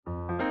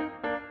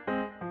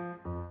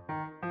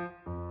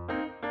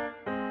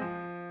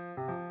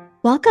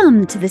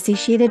Welcome to the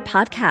Satiated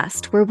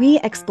podcast, where we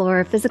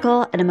explore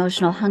physical and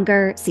emotional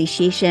hunger,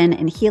 satiation,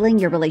 and healing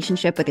your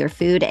relationship with your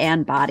food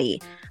and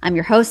body. I'm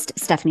your host,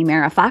 Stephanie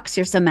Mara Fox,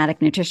 your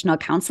somatic nutritional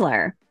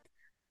counselor.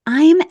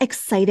 I'm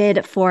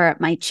excited for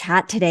my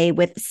chat today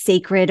with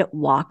Sacred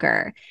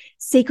Walker.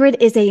 Sacred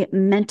is a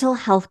mental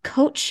health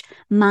coach,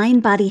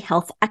 mind-body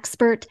health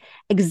expert,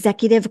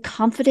 executive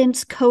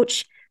confidence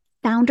coach,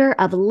 founder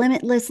of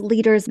Limitless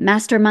Leaders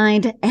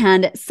Mastermind,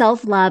 and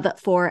Self-Love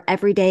for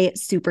Everyday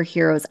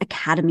Superheroes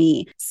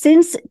Academy.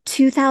 Since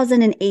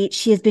 2008,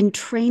 she has been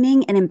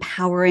training and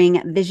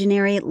empowering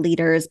visionary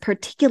leaders,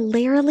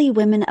 particularly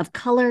women of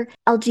color,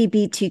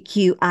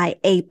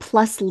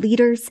 LGBTQIA+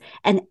 leaders,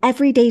 and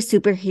everyday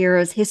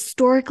superheroes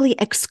historically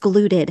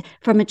excluded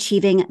from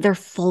achieving their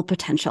full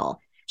potential.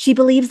 She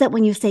believes that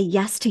when you say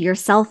yes to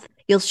yourself,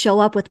 you'll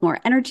show up with more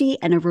energy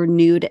and a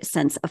renewed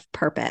sense of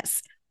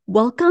purpose.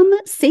 Welcome,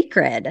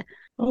 Sacred.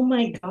 Oh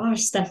my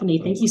gosh, Stephanie,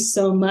 thank you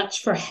so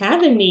much for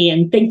having me.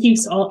 And thank you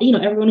to all,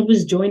 everyone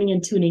who's joining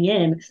and tuning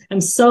in. I'm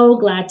so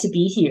glad to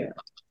be here.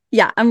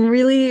 Yeah, I'm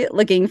really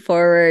looking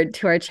forward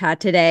to our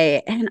chat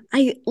today. And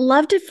I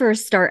love to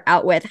first start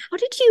out with, how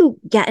did you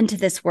get into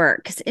this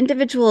work? Because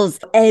individuals'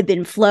 ebb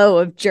and flow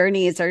of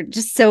journeys are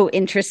just so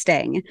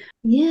interesting.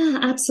 Yeah,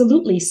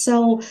 absolutely.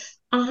 So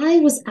I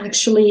was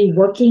actually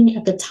working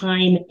at the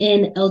time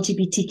in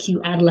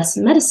LGBTQ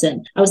adolescent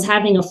medicine. I was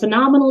having a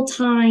phenomenal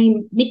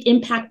time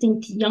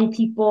impacting young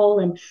people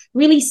and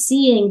really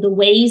seeing the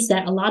ways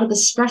that a lot of the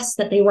stress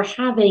that they were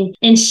having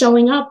and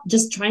showing up,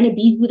 just trying to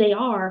be who they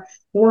are,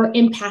 were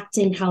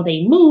impacting how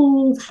they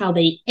move, how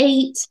they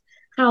ate,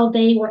 how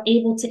they were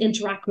able to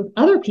interact with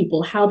other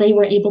people, how they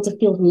were able to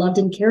feel loved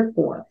and cared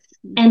for.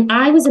 And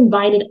I was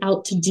invited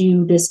out to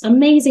do this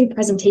amazing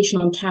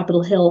presentation on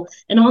Capitol Hill.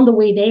 And on the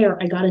way there,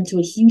 I got into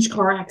a huge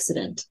car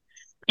accident.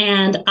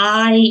 And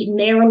I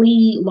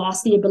narrowly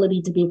lost the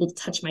ability to be able to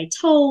touch my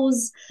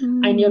toes.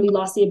 I nearly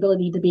lost the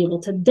ability to be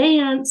able to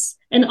dance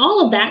and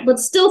all of that, but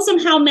still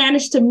somehow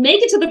managed to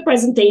make it to the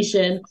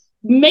presentation,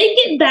 make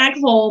it back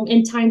home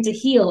in time to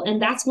heal.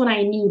 And that's when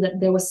I knew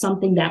that there was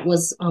something that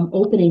was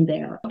opening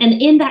there.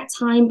 And in that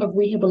time of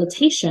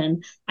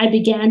rehabilitation, I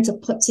began to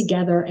put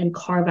together and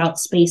carve out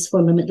space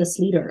for limitless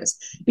leaders.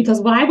 Because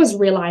what I was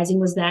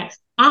realizing was that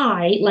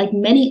I, like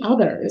many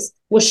others,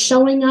 was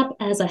showing up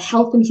as a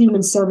health and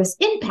human service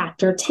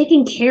impactor,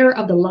 taking care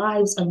of the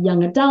lives of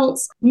young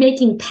adults,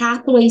 making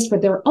pathways for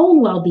their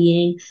own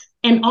well-being,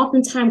 and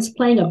oftentimes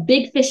playing a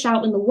big fish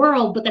out in the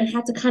world, but then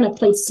had to kind of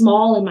play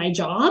small in my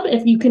job,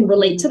 if you can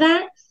relate to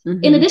that.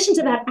 Mm-hmm. In addition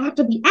to that,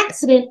 after the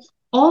accident,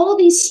 all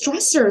these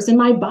stressors in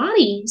my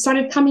body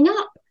started coming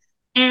up.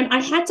 And I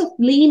had to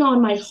lean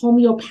on my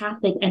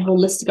homeopathic and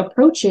holistic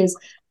approaches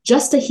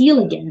just to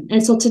heal again.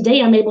 And so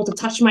today I'm able to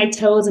touch my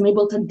toes, I'm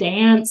able to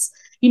dance,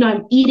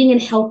 I'm eating in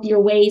healthier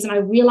ways. And I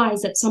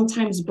realize that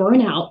sometimes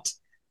burnout,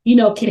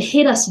 can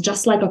hit us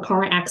just like a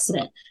car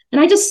accident. And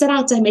I just set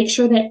out to make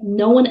sure that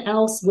no one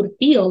else would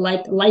feel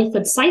like life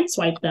would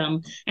sideswipe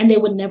them and they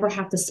would never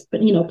have to,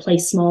 play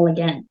small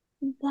again.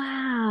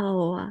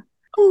 Wow.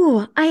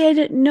 Oh, I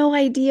had no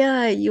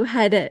idea you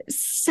had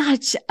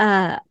such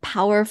a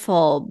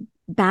powerful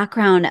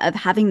background of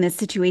having this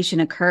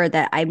situation occur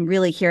that I'm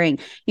really hearing.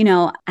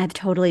 I've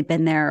totally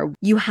been there.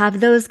 You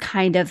have those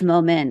kind of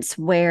moments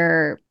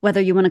where,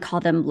 whether you want to call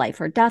them life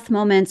or death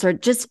moments, or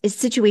just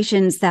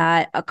situations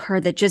that occur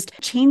that just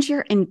change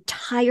your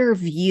entire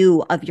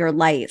view of your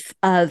life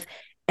of,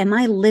 am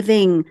I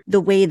living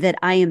the way that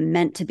I am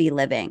meant to be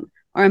living?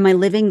 Or am I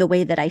living the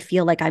way that I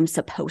feel like I'm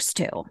supposed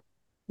to?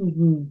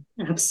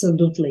 Mm-hmm.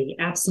 Absolutely.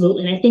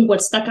 Absolutely. And I think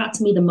what stuck out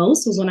to me the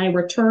most was when I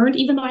returned,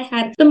 even though I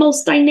had the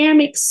most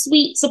dynamic,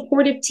 sweet,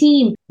 supportive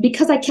team,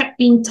 because I kept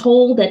being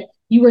told that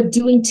you were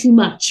doing too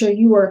much or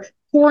you were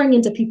pouring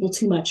into people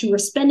too much, you were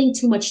spending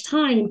too much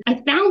time.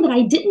 I found that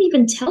I didn't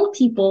even tell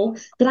people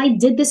that I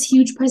did this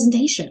huge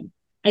presentation.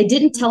 I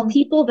didn't tell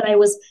people that I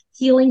was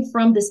healing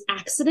from this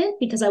accident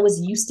because I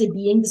was used to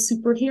being the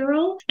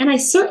superhero. And I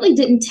certainly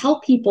didn't tell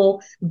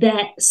people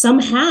that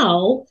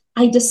somehow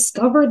I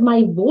discovered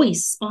my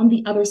voice on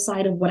the other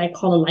side of what I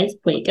call a life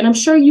quake. And I'm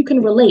sure you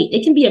can relate.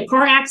 It can be a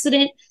car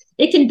accident.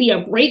 It can be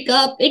a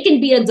breakup. It can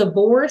be a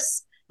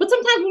divorce. But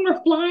sometimes when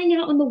we're flying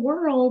out in the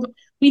world,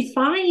 we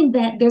find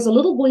that there's a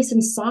little voice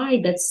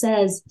inside that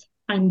says,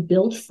 I'm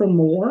built for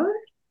more.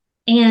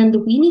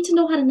 And we need to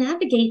know how to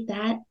navigate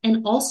that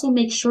and also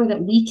make sure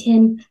that we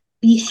can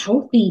be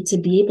healthy to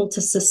be able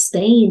to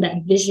sustain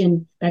that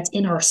vision that's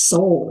in our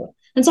soul.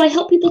 And so I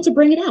help people to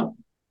bring it out.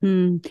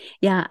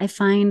 Yeah, I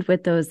find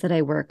with those that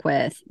I work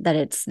with that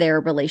it's their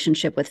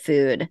relationship with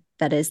food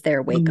that is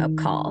their wake-up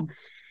call.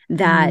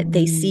 That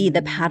they see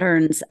the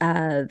patterns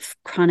of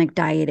chronic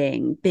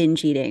dieting,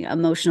 binge eating,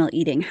 emotional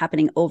eating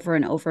happening over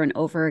and over and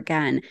over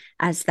again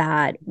as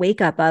that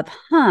wake up of,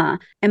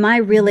 am I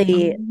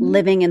really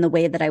living in the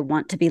way that I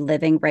want to be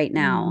living right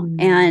now?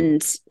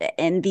 And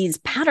these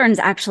patterns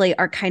actually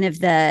are kind of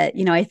the,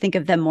 I think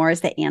of them more as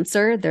the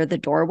answer. They're the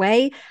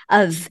doorway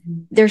of,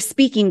 they're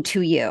speaking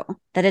to you,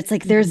 that it's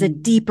like, there's a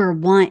deeper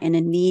want and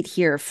a need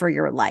here for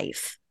your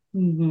life.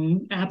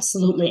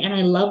 Absolutely. And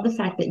I love the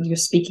fact that you're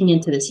speaking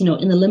into this. In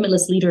the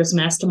Limitless Leaders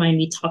Mastermind,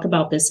 we talk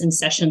about this in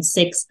session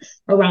 6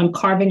 around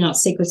carving out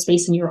sacred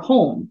space in your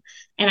home.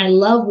 And I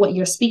love what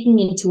you're speaking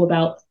into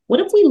about what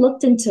if we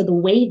looked into the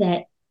way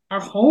that our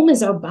home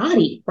is our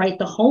body, right?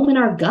 The home in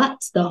our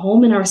gut, the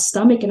home in our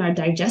stomach and our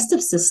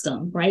digestive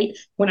system, right?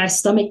 When our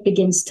stomach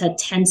begins to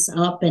tense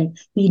up and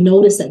we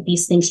notice that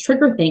these things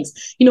trigger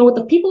things. With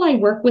the people I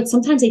work with,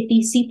 sometimes they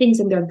see things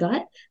in their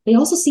gut. They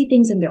also see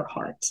things in their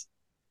heart,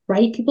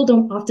 right? People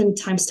don't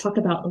oftentimes talk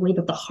about the way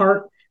that the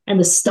heart and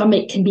the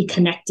stomach can be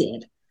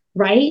connected,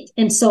 right?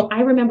 And so I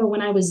remember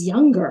when I was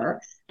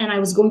younger and I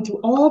was going through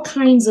all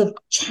kinds of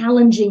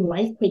challenging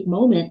life quake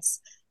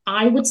moments,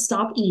 I would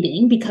stop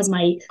eating because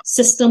my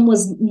system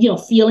was,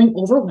 feeling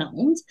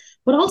overwhelmed.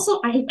 But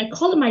also I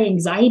call it my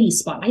anxiety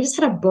spot. I just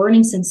had a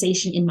burning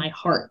sensation in my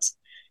heart.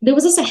 There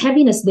was just a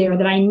heaviness there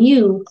that I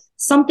knew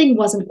something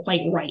wasn't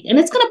quite right. And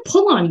it's going to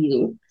pull on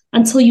you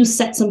until you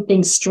set some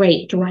things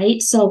straight,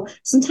 right? So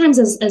sometimes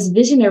as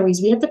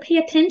visionaries, we have to pay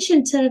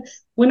attention to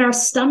when our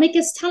stomach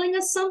is telling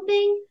us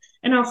something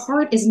and our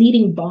heart is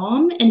needing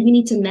balm, and we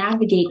need to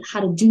navigate how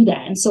to do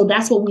that. And so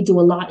that's what we do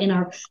a lot in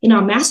our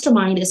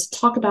mastermind, is to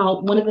talk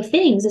about one of the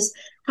things is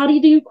how do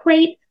you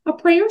create a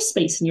prayer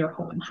space in your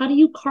home? How do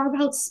you carve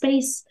out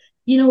space,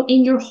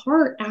 in your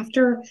heart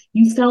after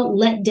you felt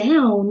let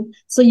down,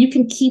 so you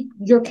can keep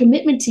your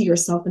commitment to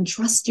yourself and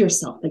trust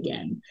yourself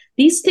again?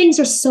 These things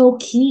are so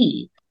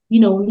key,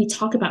 when we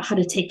talk about how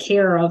to take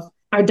care of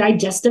our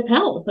digestive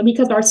health,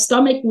 because our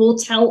stomach will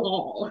tell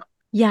all.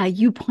 Yeah,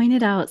 you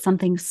pointed out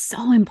something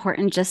so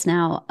important just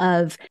now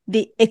of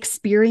the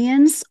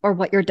experience, or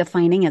what you're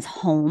defining as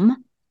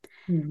home,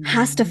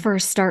 has to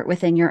first start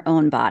within your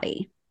own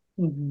body.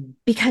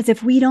 Because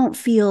if we don't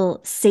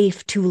feel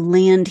safe to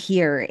land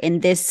here in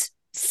this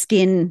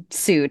skin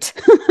suit,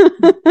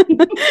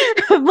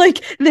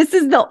 like this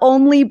is the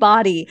only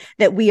body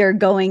that we are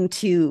going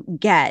to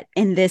get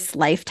in this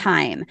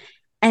lifetime.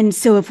 And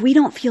so if we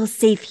don't feel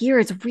safe here,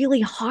 it's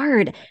really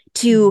hard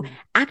to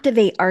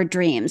activate our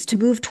dreams, to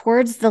move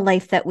towards the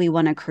life that we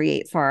want to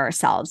create for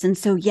ourselves. And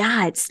so,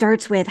 yeah, it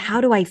starts with, how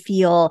do I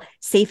feel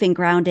safe and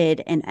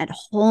grounded and at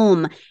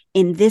home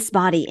in this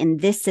body, in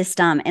this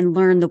system, and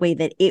learn the way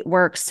that it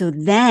works, so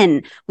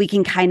then we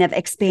can kind of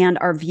expand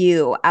our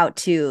view out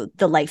to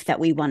the life that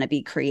we want to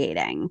be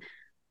creating.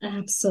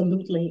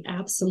 Absolutely.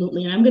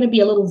 Absolutely. And I'm going to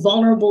be a little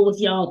vulnerable with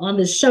y'all on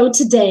this show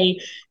today,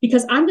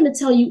 because I'm going to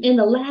tell you, in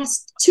the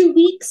last 2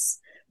 weeks,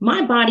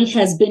 my body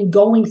has been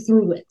going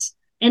through it.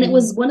 And it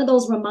was one of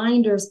those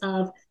reminders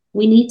of,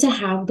 we need to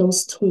have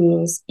those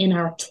tools in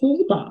our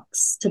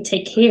toolbox to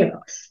take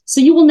care.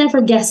 So you will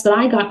never guess that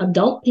I got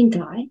adult pink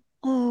eye.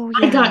 Oh,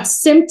 yeah. I got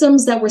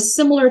symptoms that were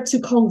similar to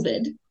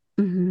COVID.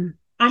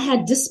 I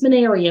had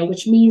dysmenorrhea,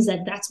 which means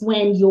that that's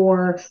when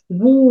your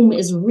womb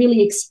is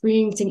really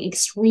experiencing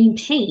extreme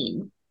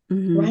pain,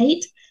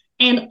 right?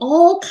 And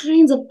all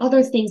kinds of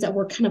other things that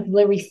were kind of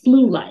very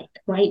flu-like,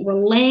 right, were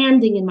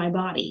landing in my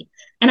body.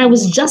 And I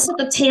was just at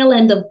the tail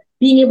end of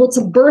being able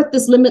to birth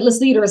this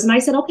Limitless Leaders. And I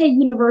said, okay,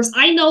 universe,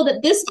 I know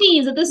that this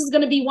means that this is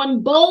going to be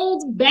one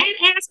bold,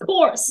 badass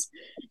course.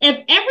 If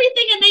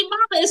everything in their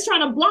mama is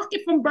trying to block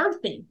it from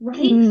birthing,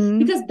 right?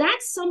 Because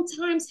that's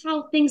sometimes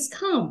how things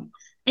come.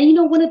 And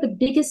one of the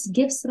biggest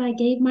gifts that I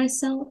gave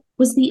myself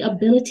was the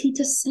ability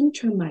to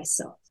center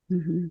myself.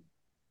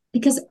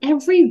 Because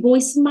every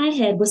voice in my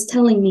head was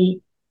telling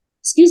me,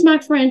 excuse my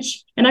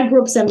French, and I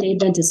grew up Seventh-day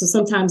Adventist, so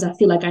sometimes I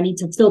feel like I need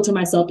to filter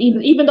myself,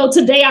 even though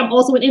today I'm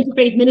also an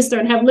interfaith minister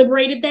and have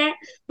liberated that.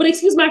 But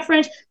excuse my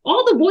French,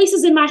 all the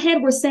voices in my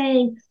head were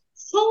saying,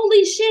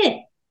 holy shit,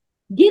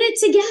 get it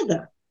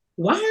together.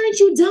 Why aren't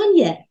you done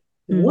yet?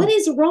 What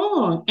is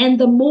wrong? And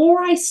the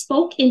more I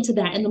spoke into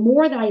that, and the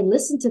more that I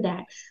listened to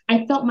that,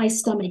 I felt my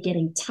stomach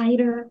getting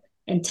tighter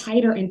and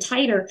tighter and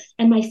tighter.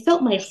 And I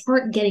felt my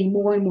heart getting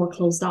more and more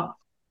closed off,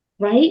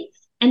 right?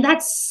 And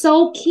that's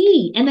so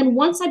key. And then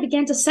once I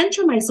began to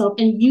center myself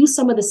and use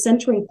some of the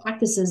centering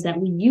practices that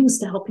we use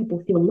to help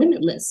people feel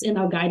limitless in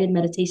our guided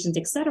meditations,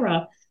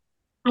 etc.,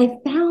 I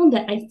found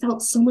that I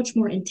felt so much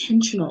more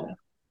intentional.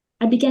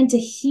 I began to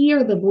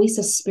hear the voice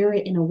of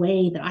spirit in a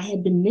way that I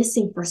had been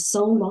missing for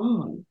so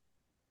long.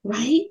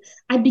 Right?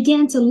 I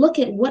began to look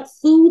at what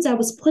foods I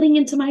was putting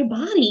into my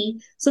body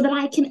so that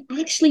I can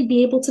actually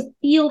be able to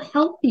feel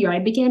healthier. I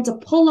began to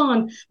pull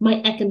on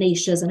my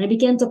echinaceas, and I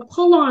began to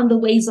pull on the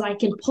ways that I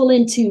can pull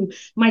into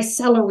my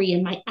celery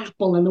and my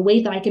apple, and the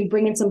way that I can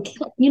bring in some,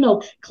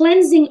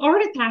 cleansing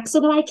artifacts so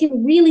that I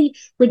can really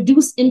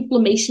reduce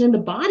inflammation in the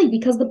body,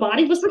 because the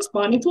body was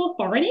responding to a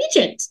foreign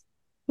agent.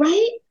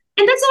 Right?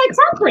 And that's like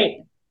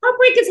heartbreak.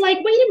 Heartbreak is like,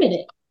 wait a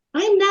minute,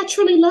 I am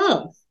naturally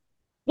love.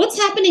 What's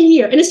happening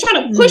here? And it's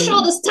trying to push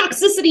all this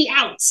toxicity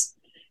out,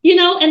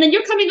 and then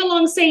you're coming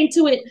along saying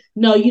to it,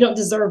 no, you don't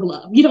deserve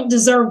love. You don't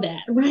deserve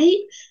that, right?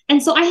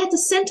 And so I had to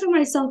center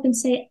myself and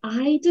say,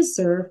 I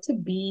deserve to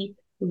be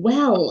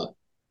well.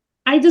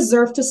 I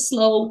deserve to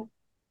slow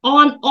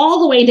on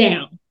all the way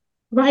down,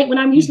 right? When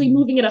I'm usually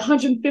moving at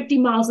 150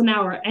 miles an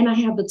hour and I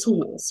have the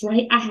tools,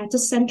 right? I had to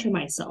center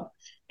myself.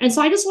 And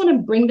so I just want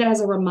to bring that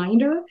as a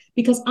reminder,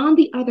 because on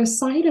the other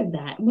side of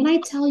that, when I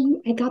tell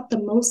you I got the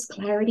most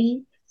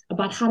clarity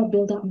about how to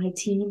build up my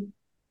team,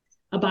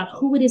 about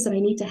who it is that I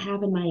need to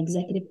have in my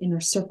executive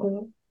inner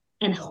circle,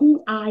 and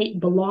who I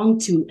belong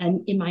to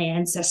and in my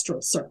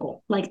ancestral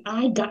circle. Like,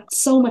 I got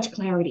so much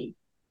clarity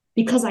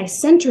because I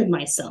centered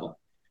myself.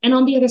 And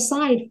on the other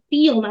side,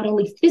 feel not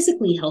only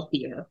physically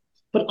healthier,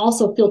 but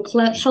also feel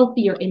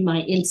healthier in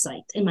my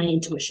insight, in my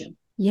intuition.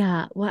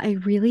 Yeah, what I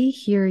really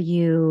hear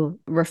you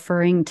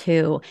referring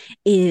to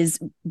is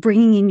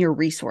bringing in your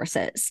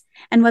resources.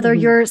 And whether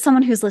you're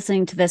someone who's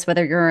listening to this,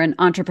 whether you're an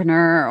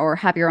entrepreneur or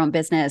have your own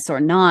business or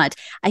not,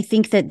 I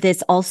think that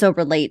this also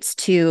relates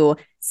to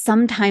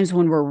sometimes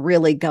when we're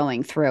really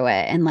going through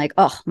it and like,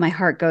 oh, my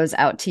heart goes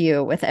out to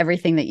you with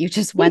everything that you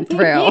just went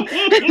through.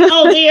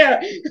 Oh dear.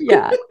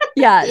 Yeah.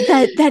 Yeah.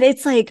 That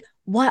it's like,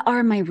 what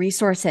are my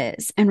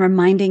resources? And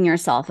reminding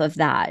yourself of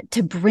that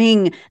to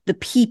bring the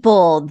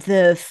people,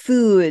 the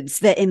foods,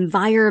 the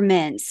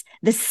environments,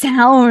 the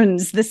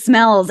sounds, the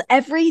smells,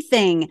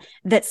 everything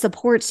that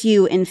supports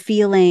you in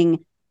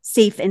feeling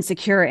safe and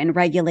secure and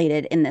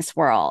regulated in this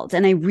world.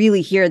 And I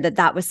really hear that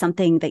that was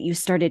something that you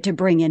started to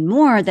bring in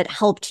more that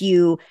helped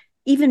you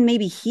even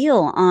maybe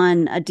heal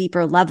on a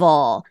deeper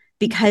level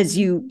because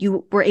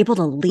you were able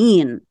to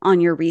lean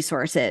on your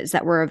resources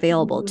that were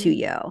available to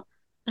you.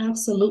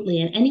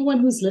 Absolutely. And anyone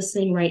who's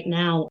listening right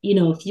now,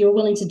 if you're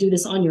willing to do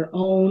this on your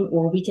own,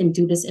 or we can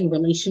do this in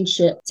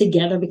relationship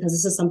together, because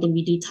this is something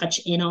we do touch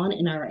in on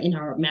in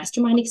our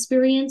mastermind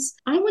experience,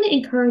 I want to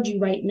encourage you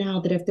right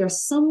now that if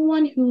there's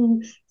someone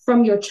who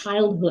from your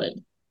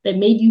childhood that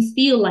made you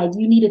feel like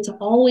you needed to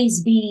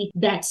always be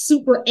that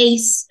super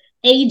ace,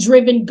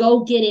 A-driven,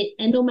 go get it,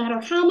 and no matter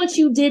how much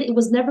you did, it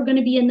was never going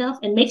to be enough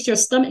and makes your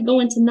stomach go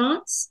into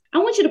knots, I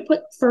want you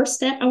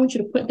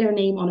to put their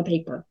name on a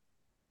paper.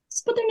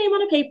 Just put their name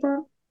on a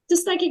paper,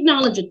 just like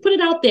acknowledge it, put it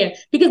out there,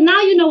 because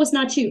now you know it's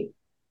not you.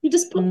 You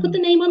just put the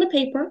name on the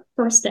paper,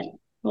 first step,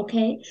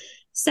 okay?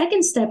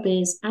 Second step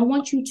is I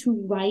want you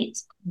to write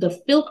the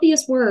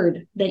filthiest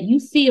word that you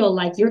feel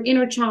like your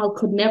inner child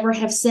could never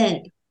have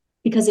said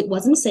because it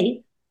wasn't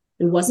safe,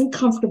 it wasn't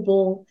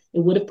comfortable,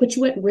 it would have put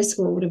you at risk,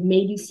 or it would have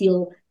made you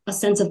feel a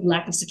sense of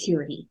lack of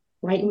security.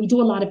 Right. And we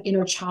do a lot of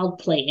inner child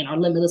play in our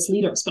limitless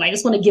leaders, but I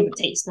just want to give a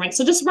taste. Right.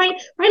 So just write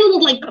a little,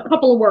 like a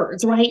couple of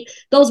words, right?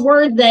 Those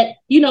words that,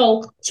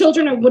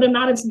 children would have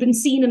not have been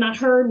seen and not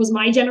heard was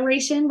my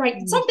generation, right?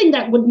 Something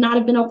that would not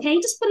have been okay.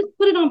 Just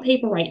put it on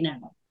paper right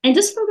now. And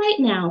just for right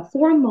now,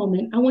 for a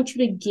moment, I want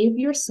you to give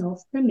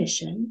yourself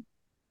permission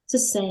to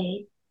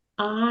say,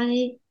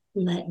 I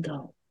let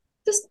go.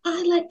 Just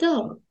I let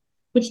go,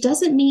 which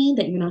doesn't mean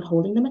that you're not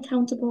holding them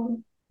accountable,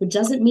 which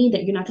doesn't mean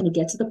that you're not going to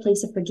get to the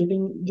place of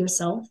forgiving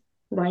yourself,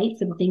 right,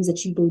 for the things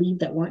that you believe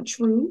that weren't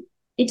true.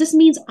 It just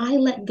means I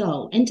let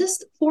go. And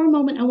just for a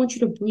moment, I want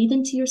you to breathe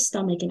into your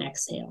stomach and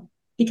exhale,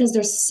 because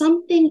there's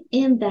something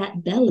in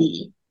that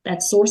belly,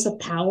 that source of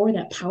power,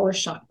 that power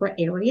chakra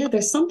area.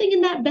 There's something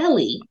in that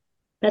belly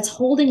that's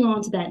holding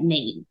on to that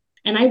name.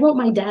 And I wrote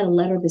my dad a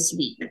letter this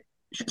week,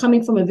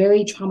 coming from a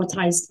very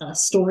traumatized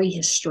story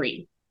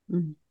history.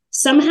 Mm-hmm.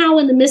 Somehow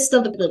in the midst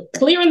of the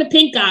clear and the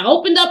pink, I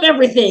opened up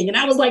everything. And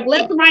I was like,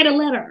 let's write a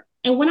letter.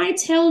 And when I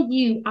tell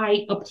you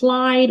I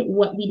applied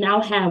what we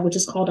now have, which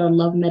is called our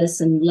love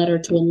medicine letter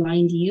to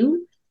aligned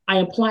you, I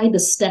applied the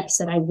steps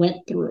that I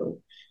went through.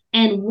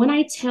 And when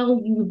I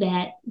tell you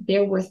that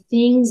there were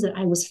things that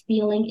I was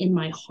feeling in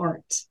my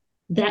heart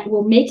that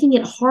were making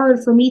it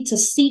hard for me to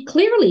see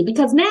clearly,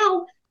 because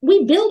now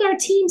we build our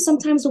team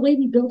sometimes the way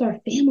we build our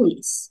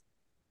families.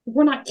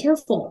 We're not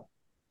careful.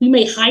 We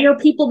may hire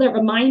people that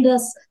remind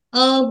us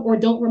of or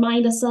don't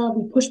remind us of.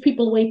 We push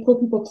people away, pull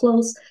people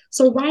close.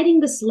 So writing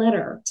this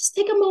letter, just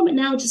take a moment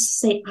now just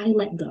to say, I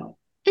let go,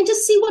 and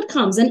just see what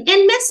comes, and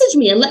message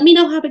me and let me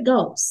know how it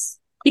goes.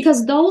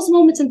 Because those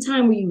moments in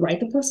time where you write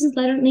the person's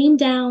letter name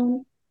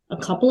down, a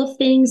couple of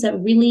things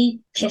that really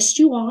pissed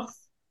you off,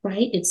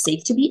 right? It's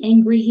safe to be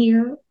angry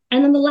here.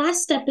 And then the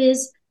last step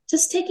is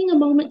just taking a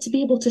moment to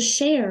be able to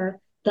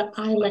share the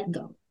I let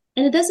go.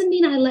 And it doesn't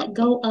mean I let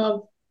go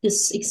of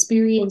this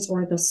experience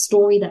or the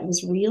story that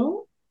was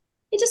real.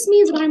 It just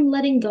means that I'm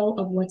letting go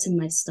of what's in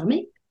my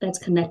stomach that's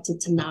connected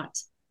to not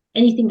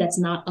anything that's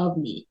not of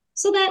me,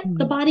 so that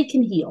the body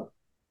can heal.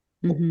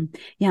 Mm-hmm.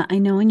 Yeah, I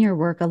know in your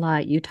work a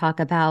lot, you talk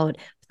about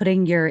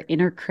putting your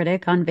inner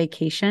critic on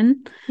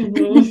vacation.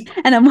 Mm-hmm.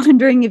 And I'm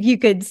wondering if you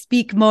could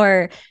speak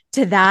more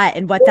to that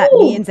and what that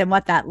means and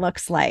what that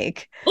looks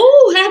like.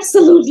 Oh,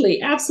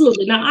 absolutely.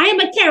 Absolutely. Now, I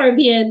am a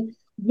Caribbean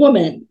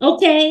woman,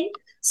 okay?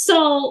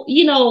 So,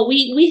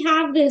 we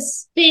have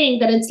this thing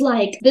that it's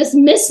like this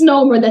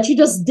misnomer that you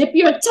just dip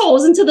your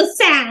toes into the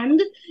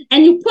sand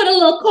and you put a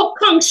little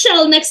conch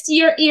shell next to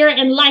your ear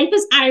and life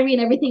is irie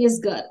and everything is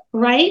good,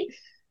 right?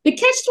 The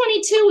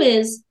catch-22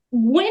 is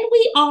when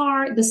we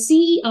are the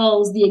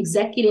CEOs, the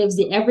executives,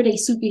 the everyday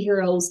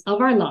superheroes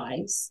of our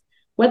lives,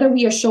 whether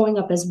we are showing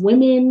up as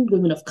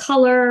women of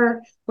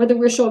color, whether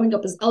we're showing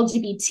up as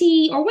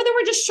LGBT, or whether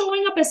we're just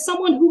showing up as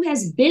someone who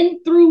has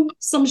been through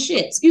some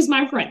shit, excuse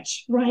my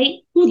French, right?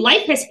 Who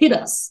life has hit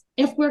us.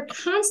 If we're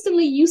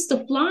constantly used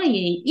to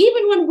flying,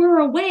 even when we're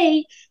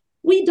away,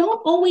 we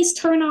don't always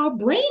turn our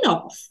brain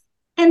off.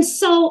 And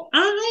so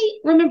I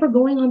remember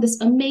going on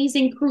this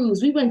amazing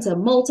cruise. We went to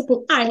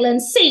multiple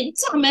islands, St.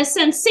 Thomas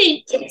and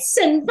St. Kitts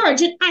and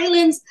Virgin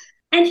Islands.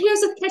 And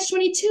here's a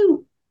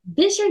catch-22.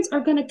 Visions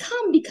are going to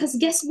come because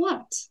guess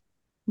what?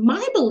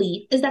 My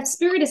belief is that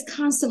spirit is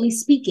constantly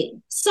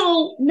speaking.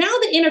 So now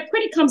the inner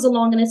critic comes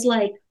along and it's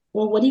like,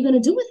 well, what are you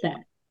going to do with that?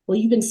 Well,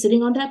 you've been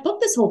sitting on that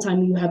book this whole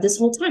time. You have this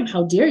whole time.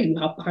 How dare you?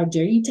 How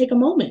dare you take a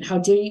moment? How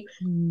dare you?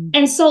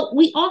 And so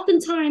we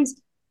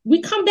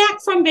come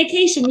back from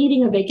vacation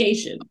needing a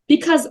vacation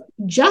because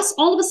just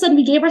all of a sudden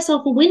we gave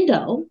ourselves a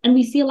window and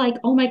we feel like,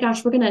 oh my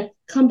gosh, we're going to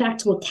come back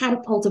to a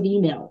catapult of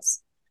emails.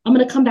 I'm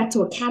going to come back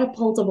to a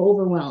catapult of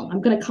overwhelm.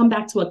 I'm going to come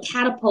back to a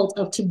catapult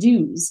of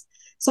to-dos.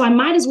 So I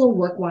might as well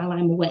work while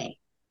I'm away.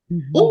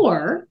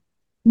 Or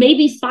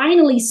maybe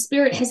finally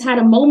spirit has had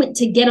a moment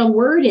to get a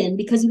word in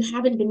because you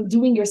haven't been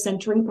doing your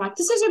centering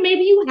practices, or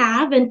maybe you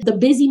have, and the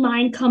busy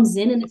mind comes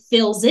in and it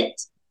fills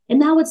it. And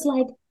now it's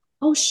like,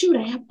 oh shoot,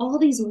 I have all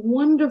these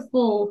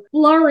wonderful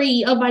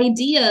flurry of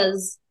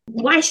ideas.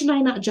 Why should I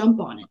not jump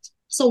on it?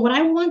 So what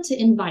I want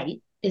to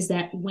invite is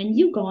that when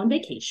you go on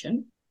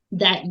vacation,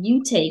 that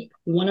you take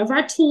one of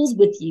our tools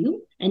with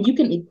you, and you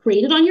can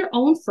create it on your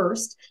own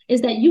first,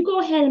 is that you go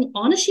ahead and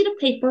on a sheet of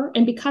paper,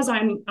 and because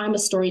I'm a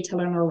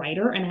storyteller and a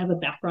writer, and I have a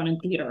background in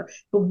theater,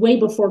 but way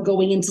before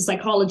going into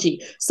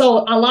psychology. So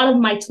a lot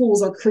of my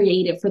tools are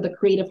creative for the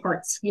creative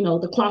hearts,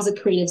 the closet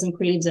creatives and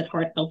creatives at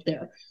heart out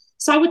there.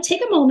 So I would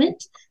take a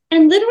moment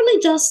and literally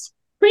just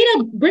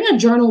bring a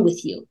journal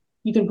with you.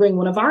 You can bring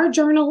one of our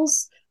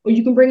journals, or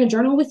you can bring a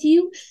journal with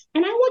you.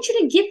 And I want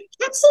you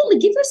to absolutely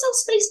give yourself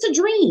space to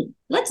dream.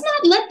 Let's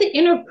not let the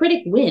inner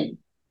critic win.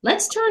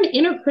 Let's turn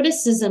inner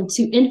criticism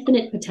to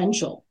infinite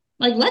potential.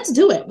 Like, let's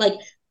do it. Like,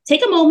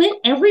 take a moment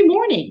every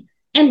morning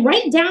and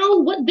write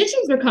down what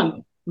visions are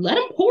coming. Let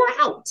them pour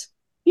out,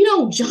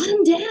 jot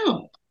them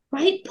down,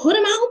 right? Put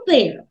them out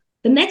there.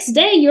 The next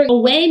day you're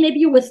away, maybe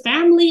you're with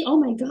family. Oh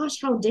my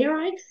gosh, how dare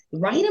I?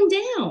 Write them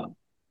down.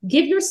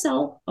 Give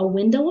yourself a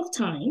window of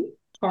time,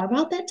 carve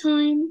out that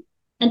time,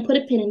 and put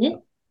a pin in it,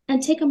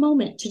 and take a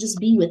moment to just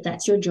be with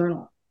that's your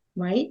journal,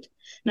 right?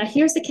 Now,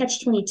 here's the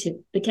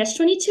catch-22. The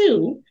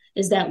catch-22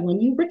 is that when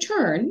you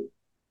return,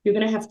 you're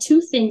going to have two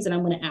things that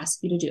I'm going to ask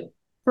you to do.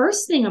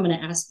 First thing I'm going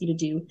to ask you to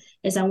do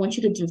is I want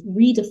you to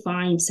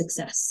redefine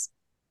success.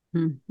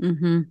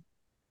 Mm-hmm.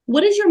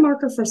 What is your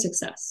marker for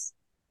success?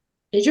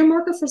 Is your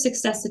marker for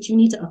success that you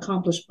need to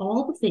accomplish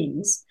all the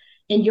things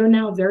in your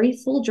now very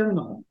full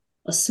journal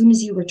as soon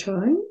as you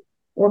return?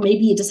 Or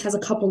maybe it just has a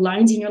couple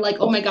lines and you're like,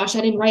 oh my gosh,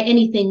 I didn't write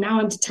anything. Now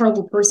I'm a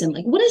terrible person.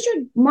 Like, what is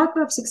your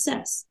marker of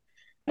success?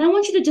 And I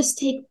want you to just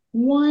take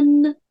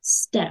one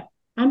step.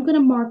 I'm going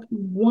to mark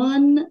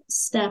one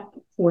step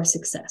for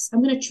success.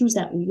 I'm going to choose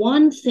that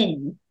one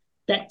thing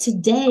that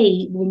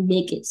today will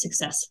make it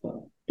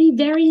successful. Be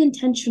very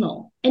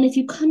intentional. And if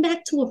you come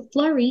back to a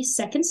flurry,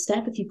 second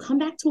step, if you come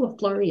back to a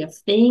flurry of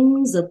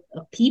things, of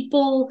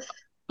people,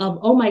 of,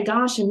 oh my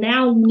gosh, and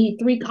now you need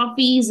 3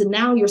 coffees, and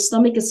now your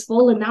stomach is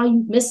full, and now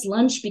you've missed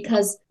lunch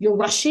because you're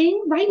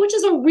rushing, right? Which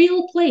is a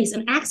real place.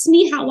 And ask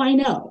me how I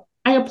know.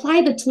 I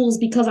apply the tools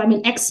because I'm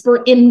an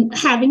expert in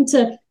having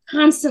to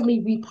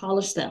constantly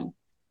repolish them.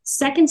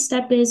 Second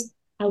step is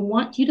I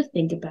want you to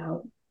think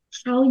about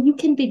how you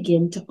can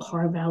begin to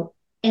carve out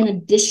an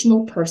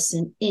additional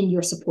person in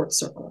your support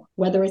circle,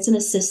 whether it's an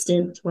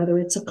assistant, whether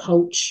it's a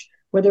coach,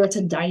 whether it's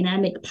a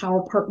dynamic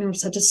power partner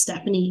such as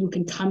Stephanie, who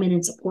can come in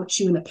and support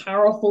you in the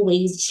powerful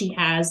ways she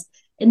has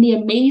and the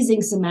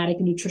amazing somatic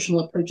and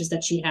nutritional approaches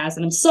that she has.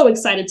 And I'm so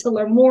excited to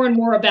learn more and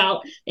more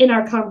about in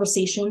our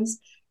conversations,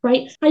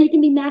 right? How you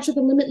can be matched with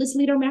a limitless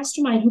leader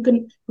mastermind who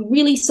can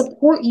really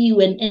support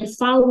you and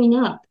following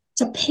up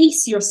to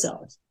pace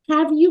yourself.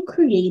 Have you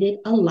created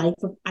a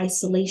life of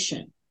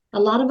isolation? A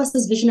lot of us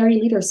as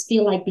visionary leaders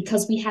feel like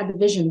because we had the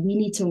vision, we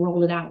need to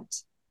roll it out.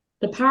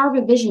 The power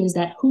of a vision is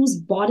that who's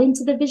bought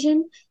into the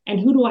vision and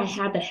who do I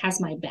have that has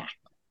my back,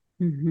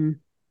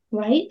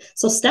 right?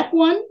 So step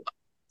one,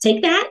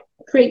 take that,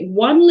 create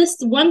one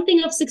list, one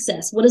thing of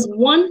success. What is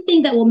one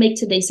thing that will make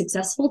today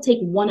successful? Take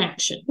one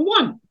action,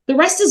 one. The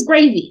rest is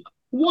gravy,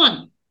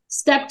 one.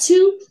 Step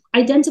two,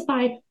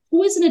 identify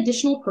who is an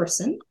additional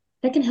person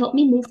that can help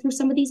me move through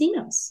some of these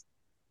emails.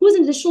 Who is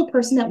an additional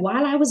person that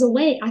while I was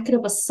away, I could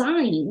have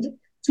assigned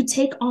to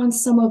take on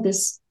some of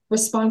this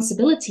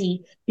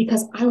responsibility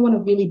because I want to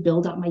really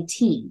build out my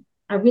team.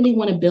 I really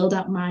want to build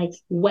out my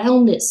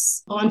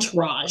wellness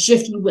entourage,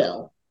 if you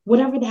will,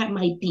 whatever that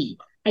might be.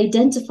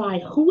 Identify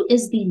who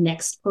is the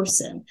next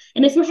person.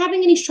 And if you're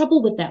having any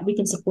trouble with that, we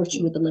can support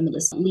you with the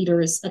Limitless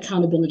Leaders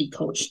Accountability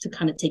Coach to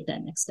kind of take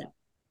that next step.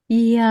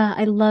 Yeah,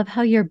 I love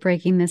how you're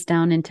breaking this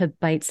down into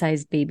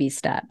bite-sized baby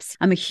steps.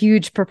 I'm a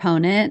huge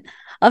proponent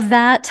of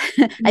that.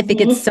 I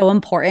think it's so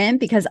important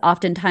because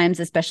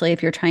oftentimes, especially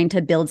if you're trying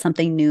to build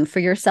something new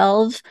for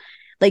yourself,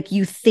 like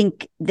you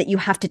think that you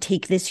have to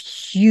take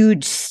this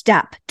huge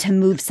step to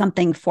move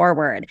something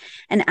forward.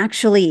 And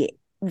actually,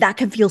 that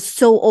can feel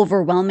so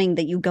overwhelming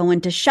that you go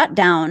into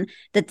shutdown,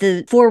 that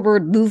the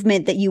forward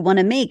movement that you want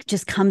to make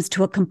just comes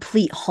to a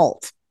complete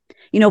halt.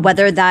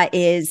 Whether that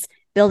is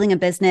building a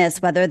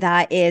business, whether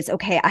that is,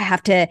 okay, I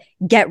have to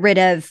get rid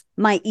of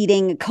my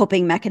eating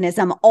coping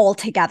mechanism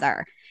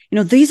altogether.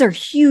 These are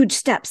huge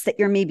steps that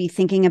you're maybe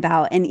thinking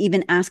about, and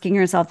even asking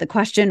yourself the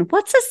question,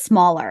 what's a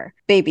smaller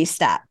baby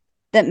step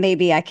that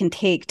maybe I can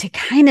take to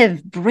kind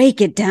of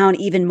break it down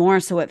even more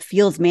so it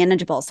feels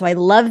manageable? So I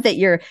love that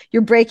you're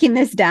breaking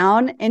this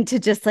down into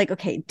just like,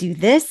 okay, do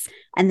this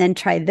and then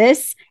try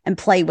this and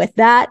play with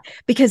that,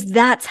 because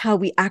that's how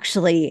we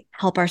actually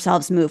help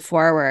ourselves move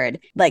forward,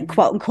 like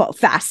quote unquote,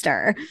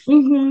 faster.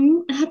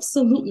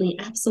 Absolutely.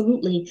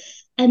 Absolutely.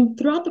 And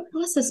throughout the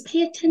process,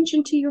 pay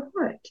attention to your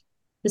heart.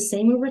 The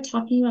same way we're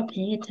talking about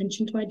paying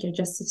attention to our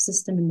digestive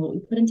system and what we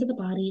put into the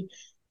body,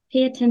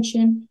 pay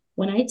attention.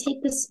 When I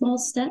take this small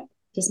step,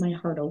 does my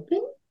heart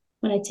open?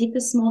 When I take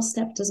this small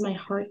step, does my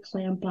heart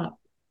clamp up?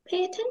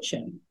 Pay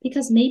attention,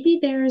 because maybe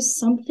there's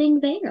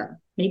something there.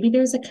 Maybe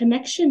there's a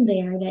connection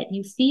there that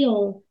you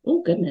feel,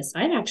 oh goodness,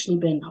 I've actually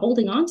been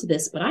holding on to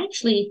this, but I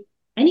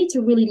need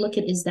to really look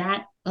at, is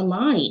that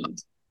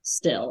aligned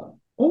still?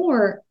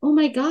 Or, oh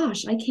my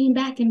gosh, I came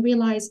back and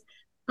realized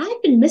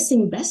I've been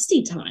missing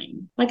bestie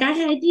time. Like I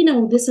had,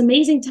 this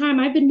amazing time.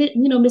 I've been,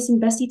 missing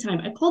bestie time.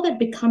 I call that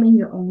becoming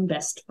your own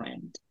best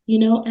friend,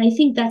 and I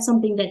think that's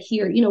something that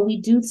here, we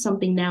do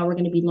something now we're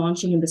going to be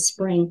launching in the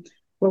spring,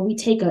 where we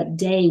take a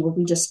day where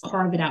we just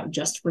carve it out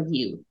just for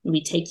you. And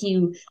we take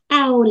you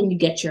out and you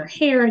get your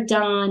hair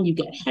done, you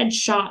get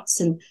headshots,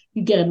 and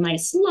you get a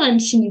nice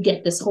lunch, and you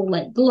get this whole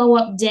like glow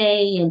up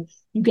day, and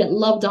you get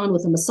loved on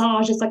with a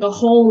massage. It's like a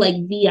whole like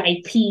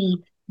VIP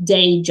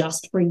day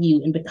just for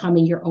you and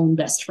becoming your own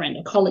best friend.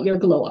 I call it your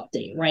glow up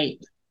day, right?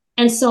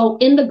 And so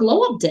in the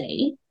glow up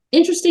day,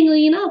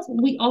 interestingly enough,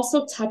 we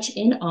also touch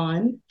in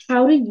on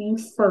how do you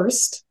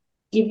first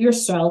give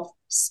yourself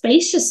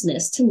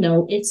spaciousness to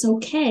know it's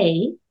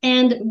okay.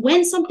 And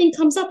when something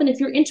comes up, and if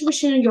your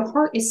intuition and your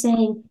heart is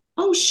saying,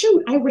 oh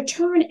shoot, I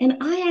return and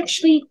I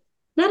actually,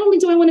 not only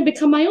do I want to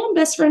become my own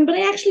best friend, but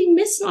I actually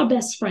miss my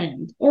best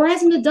friend. Or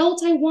as an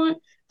adult, I want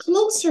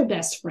closer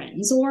best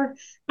friends, or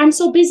I'm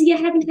so busy I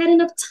haven't had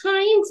enough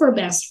time for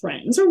best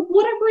friends, or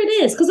whatever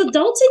it is, because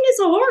adulting is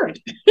hard.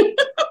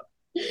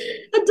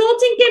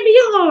 Adulting can be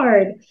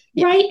hard,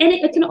 right? And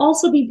it can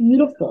also be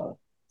beautiful.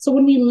 So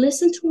when we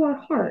listen to our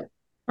heart,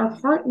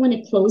 when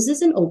it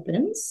closes and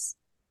opens,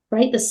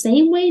 right?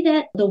 The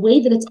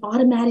way that it's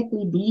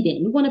automatically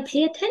beating, we want to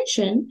pay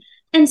attention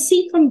and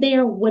see from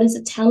there, what is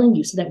it telling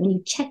you, so that when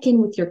you check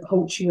in with your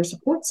coach or your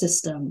support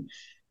system,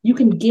 you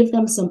can give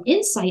them some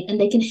insight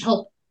and they can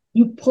help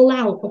you pull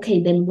out,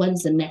 okay, then what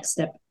is the next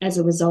step as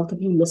a result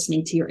of you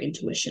listening to your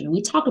intuition? And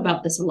we talk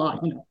about this a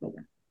lot in our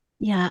program.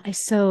 Yeah, I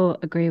so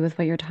agree with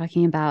what you're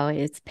talking about.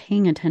 It's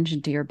paying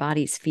attention to your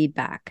body's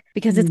feedback,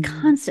 because it's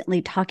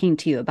constantly talking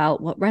to you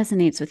about what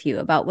resonates with you,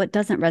 about what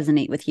doesn't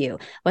resonate with you,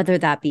 whether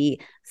that be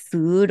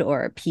food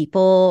or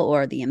people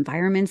or the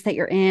environments that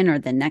you're in or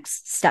the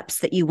next steps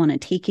that you want to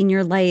take in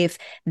your life.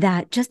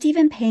 That just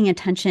even paying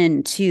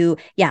attention to,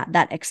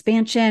 that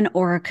expansion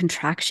or a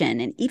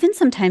contraction. And even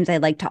sometimes I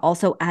like to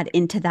also add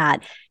into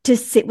that to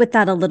sit with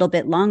that a little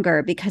bit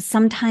longer, because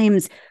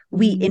sometimes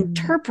we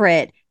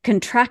interpret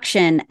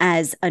contraction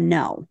as a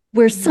no,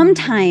 where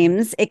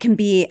sometimes it can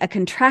be a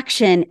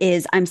contraction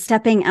is I'm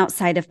stepping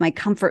outside of my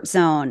comfort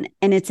zone,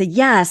 and it's a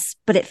yes,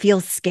 but it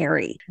feels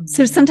scary.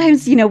 So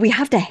sometimes, we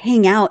have to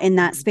hang out in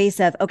that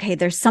space of, okay,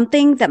 there's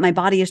something that my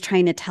body is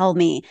trying to tell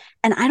me,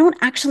 and I don't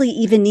actually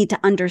even need to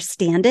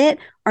understand it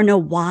or know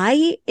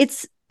why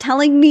it's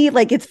telling me,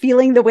 like it's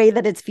feeling the way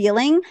that it's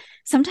feeling.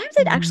 Sometimes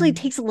it actually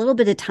takes a little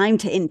bit of time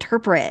to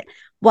interpret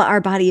what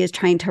our body is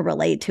trying to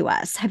relay to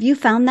us. Have you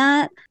found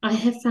that? I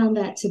have found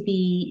that to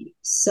be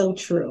so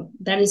true.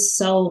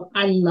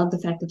 I love the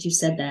fact that you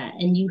said that,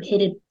 and you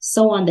hit it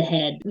so on the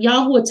head.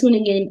 Y'all who are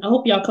tuning in, I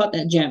hope y'all caught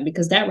that gem,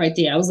 because that right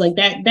there, I was like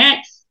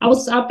I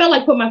felt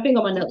like putting my finger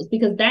on my nose,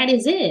 because that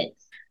is it.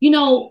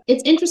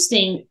 It's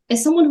interesting,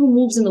 as someone who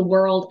moves in the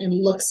world and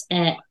looks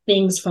at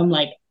things from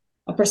like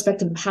a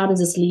perspective of how does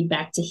this lead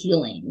back to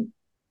healing?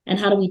 And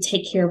how do we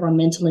take care of our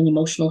mental and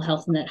emotional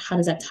health, and how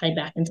does that tie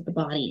back into the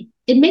body?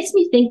 It makes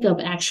me think of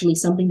actually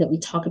something that we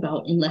talk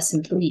about in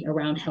lesson 3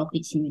 around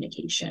healthy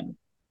communication.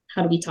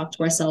 How do we talk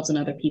to ourselves and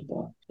other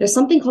people? There's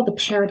something called the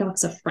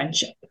paradox of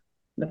friendship,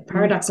 the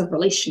paradox of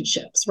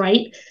relationships,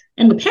 right?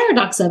 And the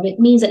paradox of it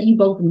means that you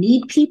both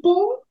need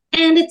people,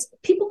 and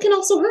people can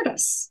also hurt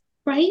us.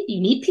 Right? You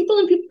need people,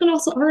 and people can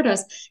also hurt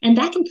us. And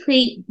that can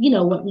create,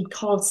 what we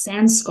call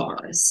sand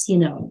scars,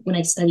 when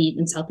I studied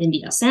in South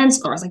India, sand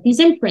scars, like these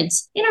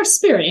imprints in our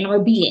spirit, in our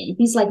being,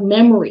 these like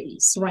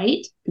memories,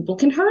 right? People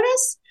can hurt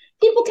us.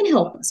 People can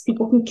help us.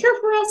 People can care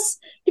for us.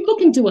 People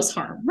can do us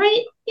harm,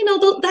 right?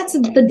 That's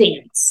the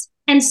dance.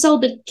 And so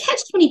the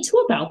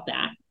catch-22 about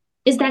that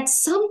is that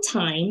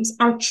sometimes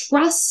our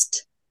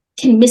trust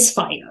can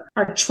misfire.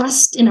 Our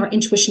trust in our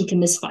intuition can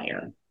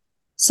misfire.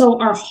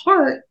 So our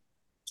heart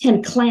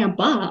can clamp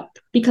up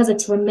because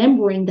it's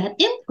remembering that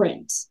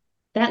imprint,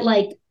 that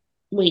like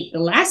wait, the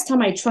last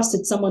time I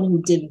trusted someone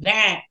who did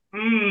that,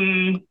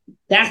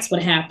 that's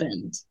what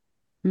happened.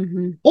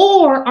 Mm-hmm.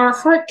 Or our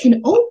heart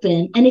can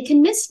open and it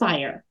can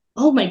misfire.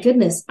 Oh my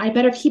goodness, I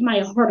better keep my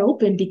heart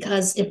open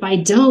because if I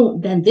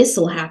don't, then this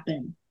will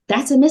happen.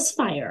 That's a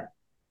misfire,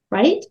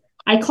 right?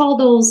 I call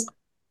those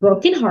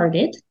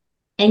brokenhearted,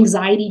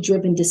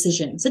 anxiety-driven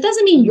decisions. It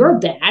doesn't mean you're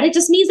bad. It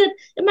just means that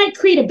it might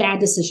create a bad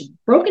decision.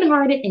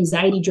 Brokenhearted,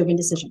 anxiety-driven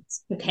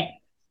decisions. Okay,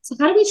 so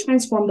how do we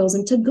transform those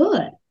into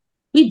good?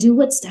 We do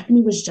what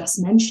Stephanie was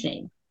just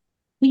mentioning.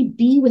 We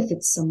be with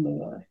it some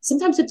more.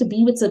 Sometimes we have to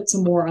be with it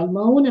some more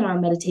alone in our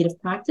meditative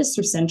practice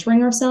through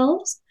centering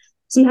ourselves.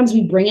 Sometimes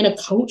we bring in a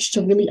coach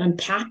to really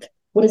unpack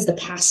what is the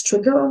past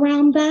trigger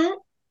around that,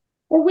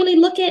 or really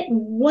look at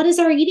what is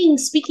our eating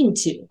speaking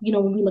to,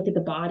 when we look at the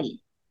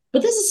body.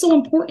 But this is so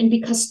important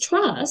because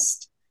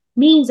trust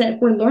means that if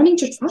we're learning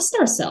to trust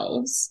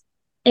ourselves,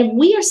 if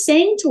we are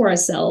saying to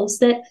ourselves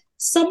that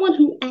someone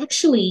who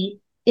actually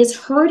is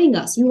hurting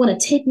us, we want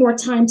to take more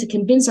time to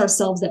convince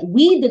ourselves that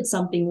we did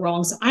something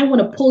wrong. So I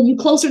want to pull you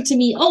closer to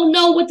me. Oh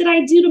no, what did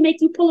I do to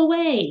make you pull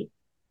away?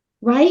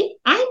 Right?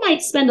 I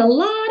might spend a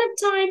lot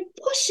of time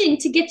pushing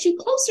to get you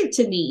closer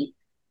to me,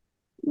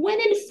 when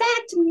in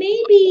fact,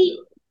 maybe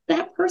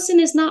that person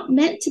is not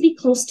meant to be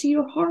close to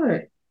your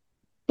heart.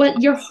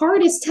 But your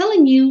heart is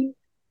telling you,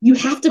 you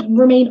have to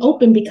remain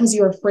open because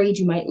you're afraid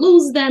you might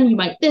lose them, you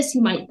might this,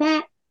 you might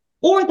that.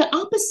 Or the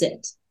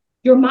opposite.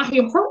 Your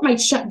heart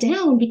might shut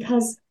down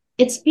because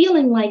it's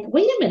feeling like,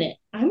 wait a minute,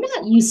 I'm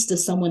not used to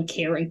someone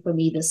caring for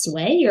me this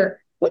way. Or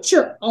what's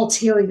your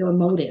ulterior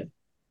motive?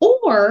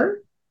 Or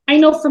I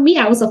know for me,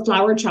 I was a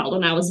flower child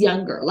when I was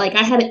younger. Like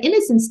I had an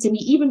innocence to me,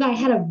 even though I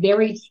had a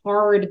very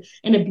hard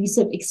and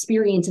abusive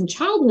experience in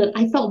childhood,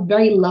 I felt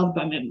very loved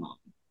by my mom.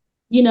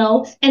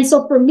 And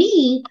so for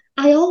me,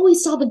 I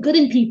always saw the good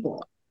in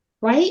people,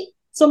 right?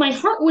 So my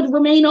heart would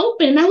remain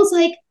open. And I was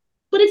like,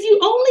 but if you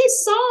only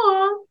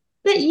saw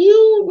that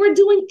you were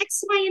doing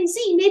X, Y, and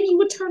Z, maybe you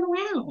would turn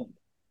around.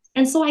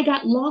 And so I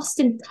got lost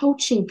in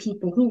coaching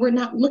people who were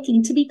not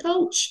looking to be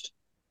coached.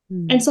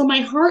 And so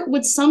my heart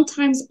would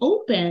sometimes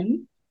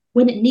open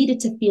when it needed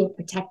to feel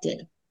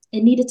protected.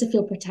 It needed to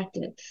feel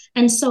protected.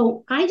 And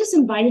so I just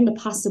invite in the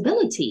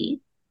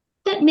possibility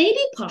that maybe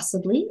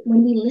possibly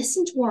when we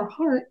listen to our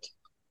heart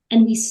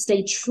and we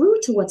stay true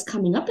to what's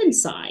coming up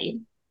inside,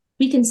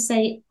 we can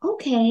say,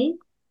 okay,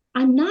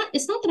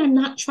 it's not that I'm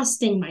not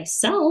trusting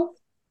myself.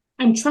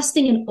 I'm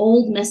trusting an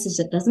old message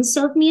that doesn't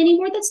serve me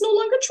anymore. That's no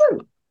longer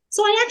true.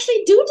 So I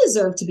actually do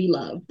deserve to be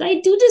loved. I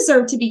do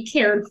deserve to be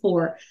cared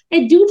for.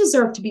 I do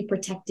deserve to be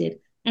protected.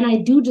 And I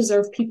do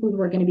deserve people who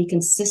are going to be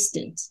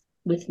consistent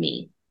with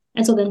me.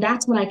 And so then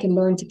that's when I can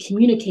learn to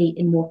communicate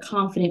in more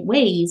confident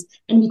ways.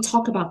 And we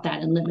talk about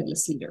that in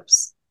Limitless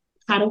Leaders.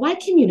 How do I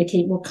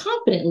communicate more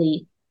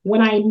confidently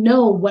when I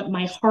know what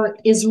my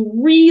heart is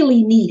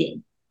really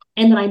needing?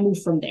 And then I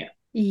move from there.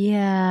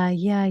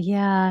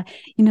 Yeah.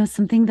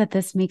 Something that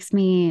this makes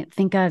me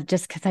think of,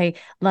 just because I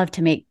love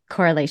to make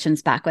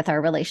correlations back with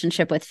our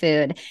relationship with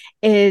food,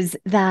 is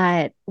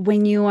that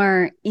when you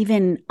are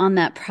even on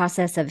that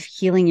process of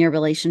healing your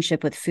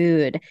relationship with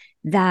food,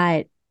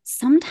 that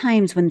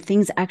sometimes when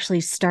things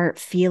actually start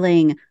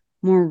feeling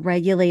more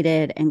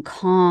regulated and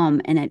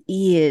calm and at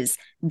ease,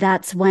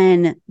 that's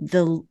when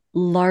the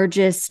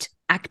largest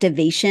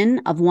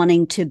activation of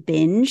wanting to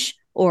binge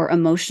or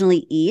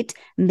emotionally eat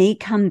may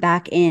come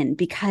back in,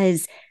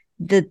 because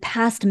the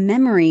past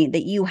memory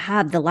that you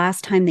have, the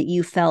last time that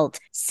you felt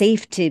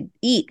safe to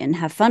eat and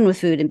have fun with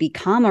food and be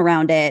calm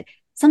around it,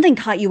 something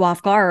caught you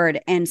off guard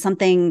and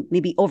something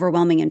maybe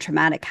overwhelming and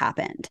traumatic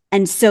happened.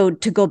 And so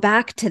to go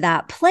back to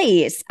that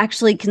place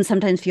actually can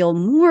sometimes feel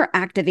more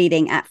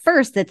activating at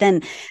first, that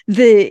then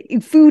the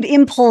food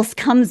impulse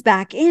comes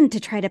back in to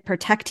try to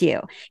protect you.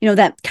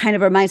 That kind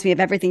of reminds me of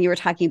everything you were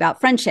talking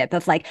about, friendship,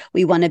 of like,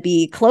 we want to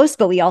be close,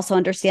 but we also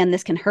understand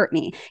this can hurt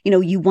me.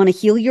 You want to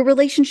heal your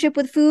relationship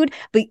with food,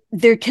 but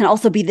there can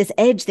also be this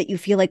edge that you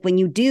feel like when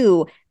you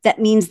do, that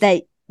means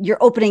that you're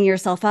opening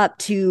yourself up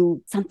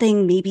to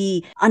something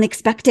maybe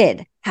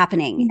unexpected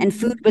happening. And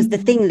food was the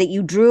thing that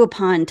you drew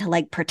upon to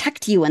like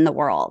protect you in the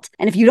world.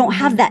 And if you don't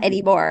have that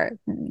anymore,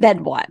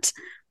 then what?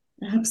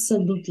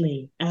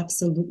 Absolutely.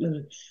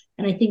 Absolutely.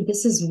 And I think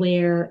this is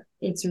where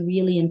it's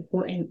really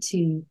important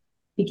to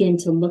begin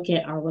to look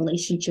at our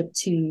relationship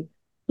to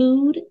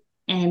food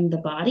and the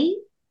body,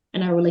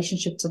 and our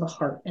relationship to the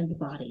heart and the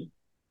body,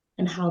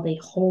 and how they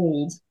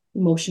hold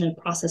emotion and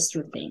process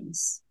through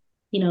things.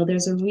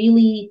 There's a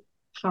really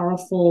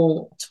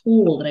powerful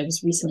tool that I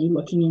was recently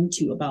looking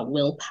into about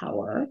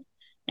willpower.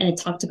 And it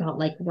talked about,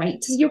 like,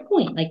 right to your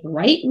point, like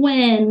right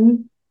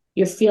when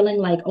you're feeling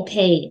like,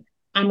 okay,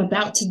 I'm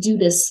about to do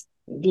this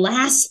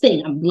last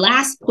thing,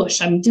 last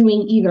push. I'm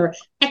doing either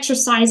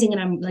exercising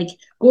and I'm like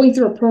going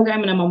through a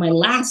program and I'm on my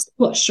last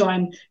push, or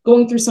I'm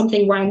going through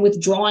something where I'm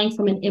withdrawing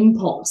from an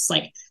impulse.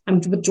 Like I'm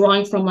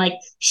withdrawing from like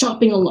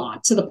shopping a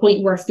lot to the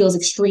point where it feels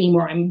extreme,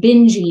 or I'm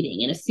binge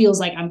eating and it feels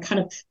like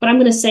but I'm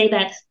going to say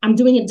that I'm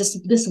doing it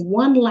just this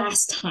one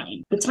last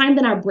time, the time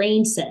that our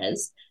brain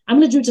says, I'm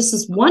going to do just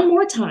this one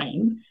more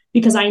time.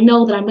 because I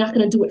know that I'm not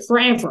going to do it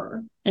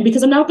forever. And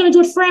because I'm not going to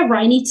do it forever,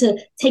 I need to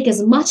take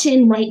as much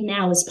in right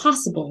now as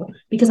possible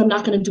because I'm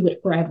not going to do it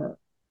forever.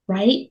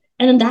 Right.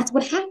 And then that's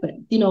what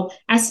happened. You know,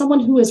 as someone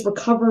who has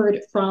recovered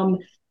from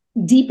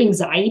deep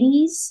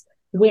anxieties,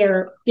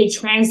 where they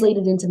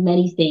translated into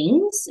many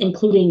things,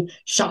 including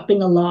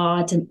shopping a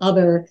lot and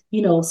other,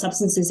 you know,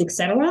 substances,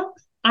 etc.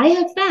 I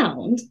have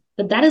found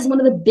that that is one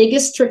of the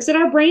biggest tricks that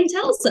our brain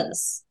tells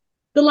us.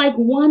 The like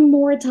one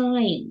more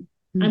time.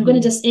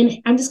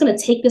 Mm-hmm. I'm just going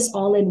to take this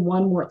all in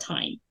one more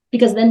time,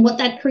 because then what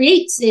that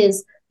creates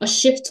is a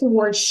shift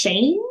towards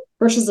shame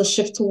versus a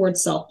shift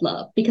towards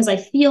self-love, because I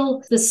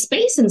feel the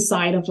space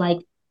inside of like,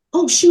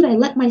 oh, shoot, I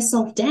let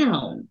myself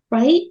down,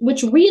 right?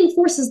 Which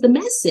reinforces the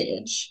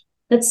message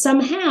that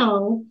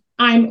somehow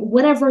I'm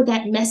whatever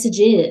that message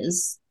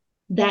is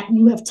that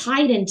you have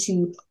tied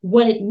into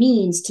what it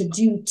means to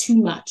do too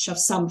much of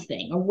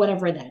something or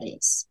whatever that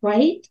is,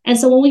 right? And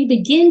so when we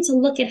begin to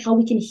look at how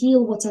we can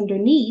heal what's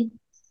underneath,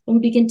 when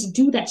we begin to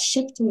do that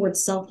shift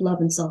towards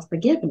self-love and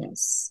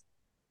self-forgiveness,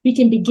 we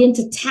can begin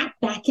to tap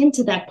back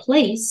into that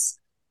place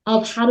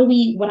of how do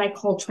we, what I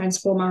call,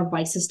 transform our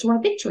vices to our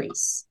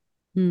victories.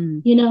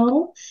 You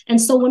know? And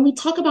so when we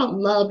talk about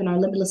love in our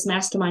Limitless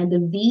Mastermind, the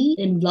V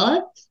in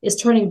love is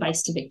turning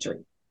vice to victory.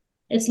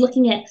 It's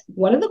looking at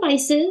what are the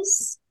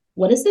vices?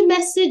 What is the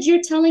message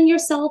you're telling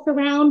yourself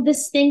around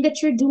this thing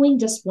that you're doing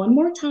just one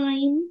more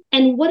time?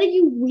 And what do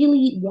you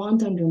really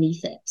want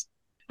underneath it?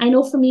 I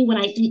know for me, when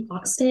I eat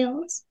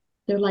oxtails,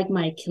 they're like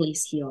my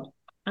Achilles heel.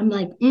 I'm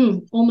like,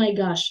 oh my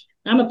gosh,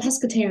 I'm a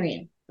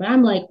pescatarian, but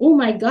I'm like, oh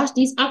my gosh,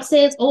 these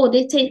oxtails, oh,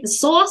 they take the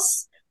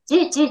sauce.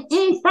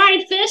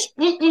 Fried fish,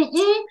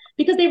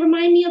 because they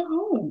remind me of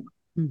home.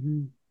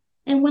 Mm-hmm.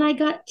 And when I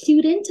got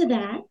cued into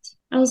that,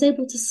 I was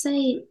able to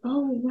say,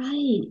 oh,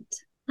 right,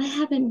 I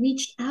haven't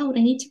reached out.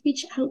 I need to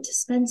reach out to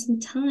spend some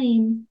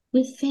time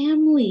with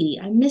family.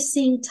 I'm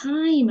missing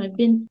time. I've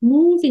been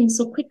moving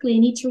so quickly. I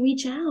need to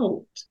reach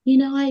out. You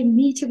know, I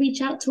need to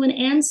reach out to an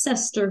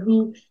ancestor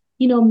who,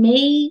 you know,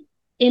 may,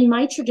 in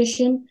my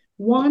tradition,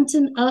 want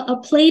a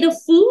plate of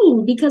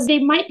food because they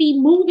might be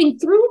moving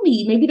through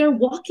me. Maybe they're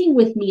walking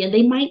with me and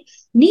they might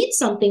need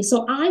something.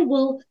 So I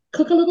will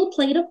cook a little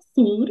plate of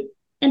food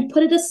and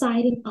put it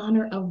aside in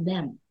honor of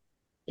them,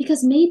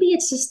 because maybe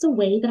it's just a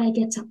way that I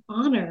get to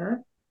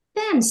honor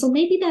them. So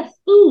maybe that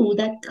food,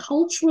 that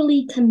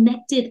culturally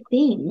connected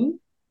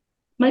thing,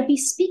 might be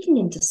speaking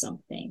into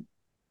something.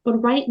 But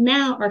right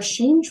now, our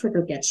shame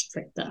trigger gets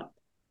tricked up.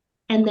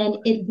 And then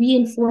it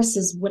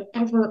reinforces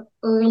whatever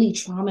early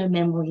trauma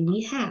memory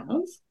we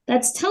have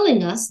that's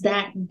telling us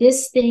that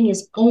this thing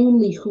is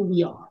only who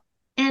we are.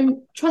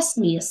 And trust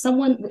me, as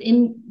someone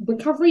in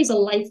recovery is a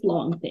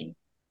lifelong thing.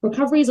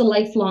 Recovery is a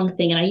lifelong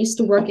thing. And I used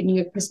to work at New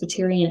York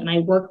Presbyterian, and I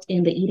worked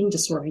in the eating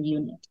disorder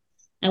unit.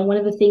 And one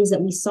of the things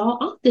that we saw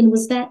often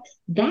was that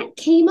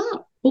came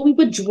up. But we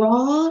would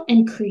draw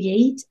and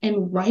create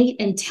and write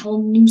and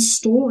tell new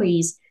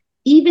stories,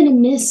 even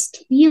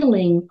amidst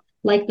feeling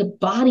like the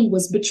body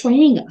was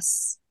betraying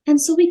us. And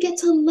so we get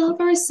to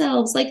love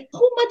ourselves like,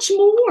 how much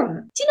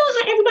more? Do you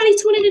know how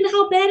everybody's tuning into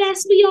how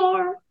badass we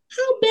are?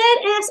 How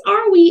badass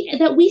are we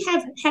that we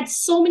have had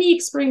so many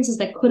experiences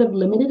that could have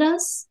limited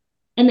us,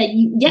 and that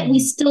yet we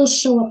still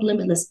show up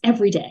limitless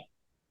every day.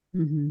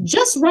 Mm-hmm.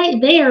 Just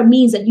right there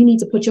means that you need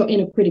to put your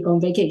inner critic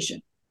on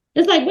vacation.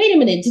 It's like, wait a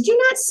minute, did you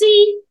not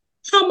see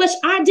how much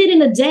I did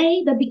in a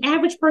day that the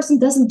average person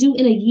doesn't do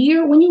in a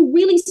year? When you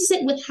really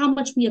sit with how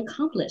much we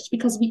accomplished,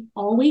 because we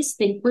always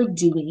think we're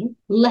doing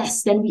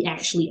less than we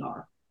actually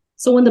are.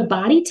 So when the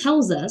body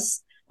tells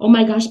us, oh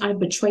my gosh, I've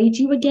betrayed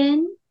you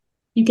again,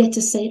 you get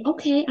to say,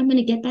 okay, I'm going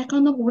to get back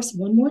on the horse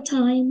one more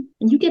time.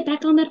 And you get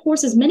back on that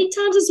horse as many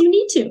times as you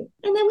need to.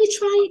 And then we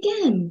try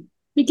again.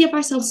 We give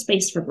ourselves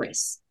space for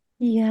grace.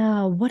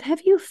 Yeah. What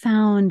have you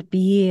found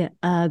be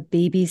a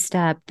baby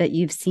step that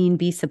you've seen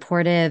be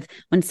supportive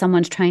when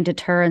someone's trying to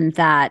turn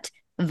that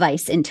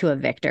vice into a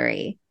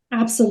victory?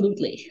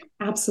 Absolutely.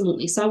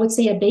 Absolutely. So I would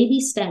say a baby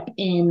step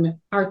in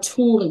our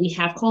tool that we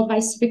have called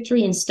Vice to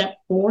Victory in step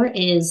 4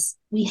 is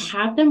we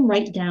have them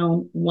write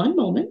down one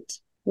moment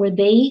where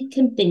they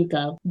can think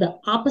of the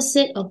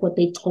opposite of what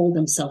they told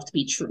themselves to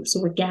be true.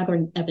 So we're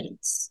gathering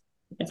evidence.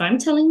 If I'm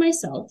telling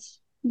myself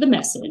the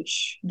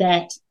message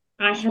that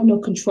I have no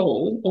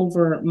control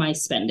over my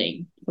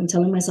spending, I'm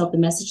telling myself the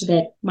message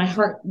that my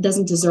heart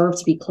doesn't deserve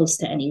to be close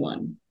to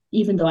anyone,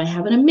 even though I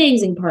have an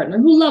amazing partner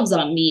who loves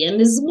on me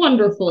and is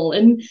wonderful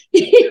and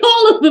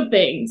all of the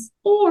things.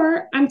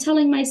 Or I'm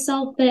telling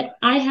myself that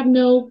I have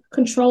no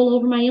control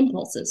over my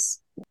impulses.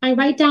 I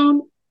write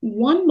down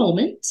one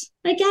moment,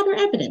 I gather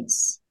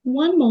evidence,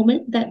 one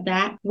moment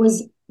that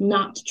was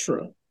not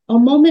true. A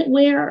moment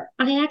where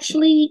I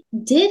actually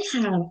did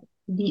have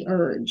the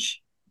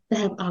urge to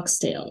have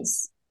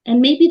oxtails. And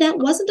maybe that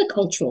wasn't a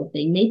cultural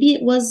thing. Maybe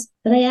it was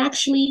that I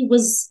actually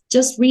was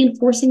just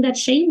reinforcing that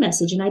shame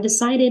message. And I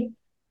decided,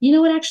 you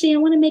know what, actually, I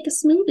want to make a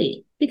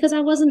smoothie because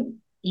I wasn't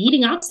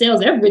eating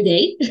oxtails every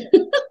day.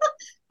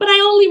 But I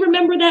only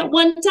remember that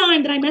one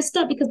time that I messed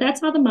up because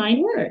that's how the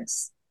mind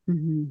works.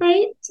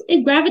 right?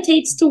 It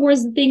gravitates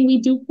towards the thing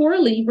we do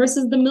poorly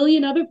versus the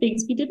million other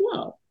things we did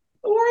well.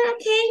 Or,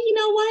 okay, you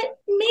know what?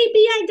 Maybe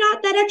I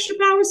got that extra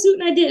power suit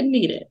and I didn't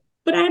need it,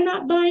 but I'm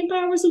not buying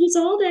power suits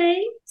all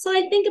day. So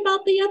I think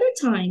about the other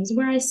times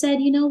where I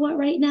said, you know what,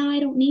 right now I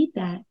don't need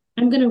that.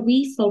 I'm going to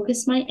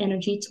refocus my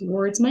energy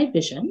towards my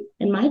vision.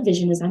 And my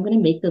vision is I'm going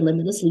to make the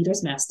Limitless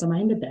Leaders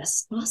Mastermind the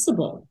best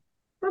possible.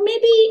 Or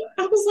maybe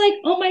I was like,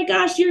 oh my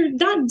gosh, you're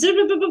not.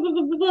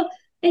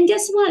 And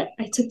guess what?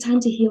 I took time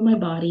to heal my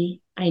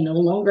body. I no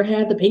longer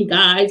have the pink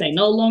eyes. I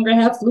no longer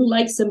have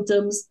flu-like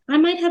symptoms. I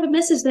might have a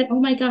message that, oh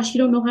my gosh, you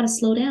don't know how to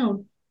slow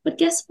down. But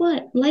guess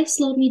what? Life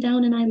slowed me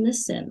down and I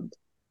listened.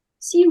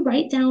 So you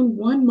write down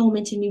one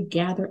moment and you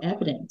gather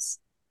evidence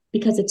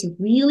because it's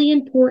really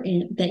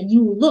important that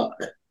you look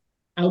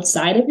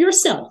outside of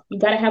yourself. You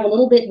got to have a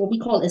little bit what we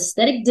call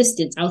aesthetic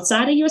distance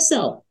outside of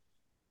yourself.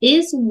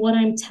 Is what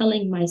I'm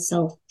telling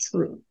myself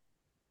true?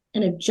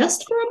 And if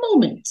just for a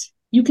moment,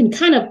 you can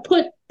kind of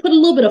put a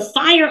little bit of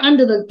fire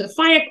under the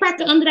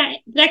firecracker under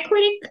that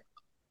critic,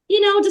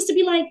 just to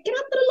be like, can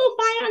I put a little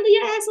fire under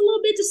your ass a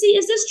little bit to see,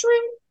 is this true?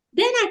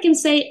 Then I can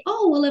say,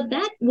 oh, well, if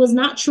that was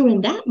not true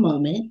in that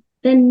moment,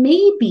 then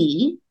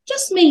maybe,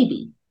 just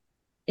maybe,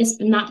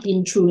 it's not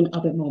been true in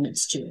other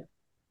moments too,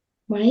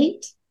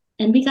 right?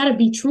 And we got to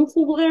be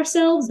truthful with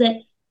ourselves that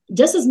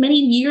just as many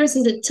years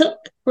as it took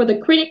for the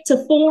critic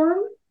to form,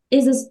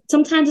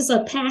 sometimes it's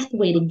a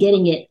pathway to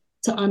getting it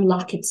to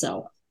unlock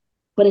itself,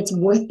 but it's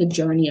worth the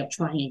journey of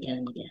trying again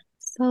and again.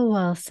 So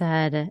well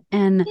said.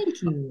 And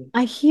thank you.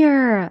 I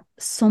hear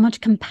so much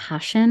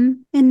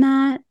compassion in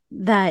that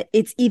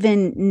it's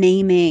even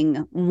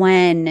naming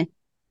when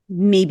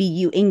maybe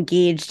you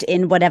engaged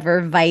in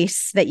whatever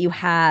vice that you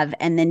have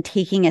and then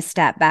taking a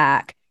step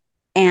back.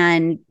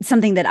 And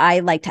something that I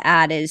like to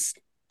add is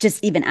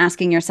just even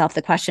asking yourself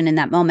the question in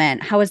that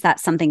moment, how is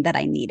that something that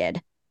I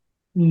needed?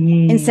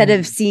 Instead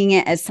of seeing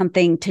it as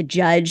something to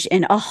judge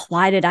and, oh,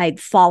 why did I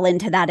fall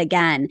into that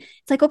again?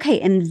 It's like, okay,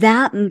 in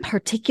that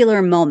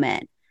particular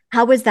moment,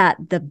 how was that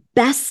the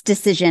best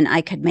decision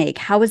I could make?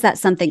 How was that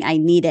something I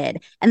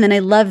needed? And then I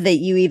love that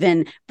you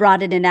even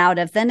brought it in out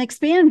of then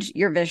expand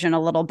your vision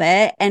a little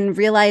bit and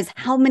realize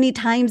how many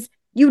times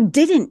you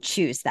didn't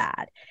choose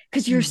that,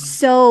 because you're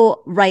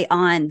so right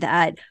on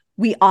that.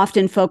 We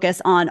often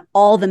focus on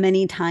all the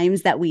many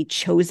times that we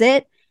chose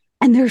it.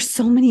 And there's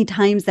so many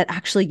times that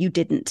actually you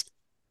didn't.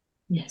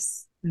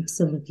 Yes,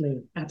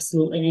 absolutely.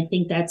 Absolutely. And I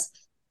think that's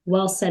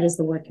well said as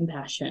the word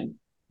compassion.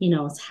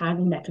 It's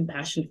having that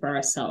compassion for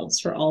ourselves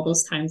for all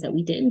those times that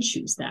we didn't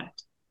choose that.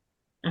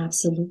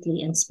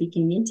 Absolutely. And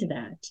speaking into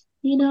that,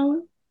 yeah,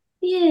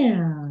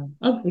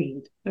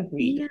 agreed.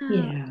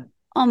 Yeah.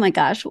 Oh my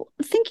gosh.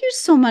 Thank you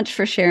so much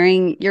for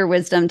sharing your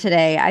wisdom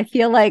today. I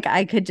feel like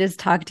I could just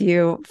talk to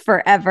you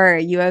forever.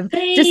 You have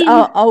just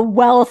a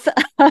wealth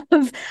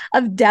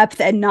of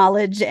depth and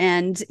knowledge.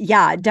 And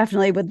yeah,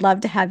 definitely would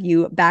love to have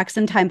you back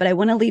sometime. But I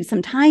want to leave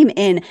some time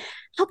in.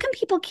 How can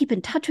people keep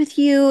in touch with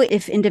you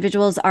if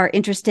individuals are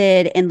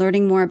interested in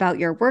learning more about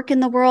your work in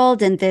the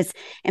world and this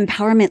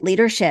empowerment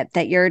leadership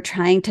that you're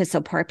trying to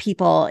support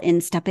people in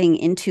stepping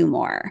into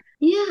more?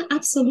 Yeah,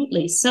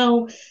 absolutely.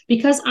 So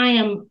because I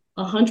am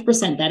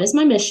 100%, that is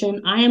my mission.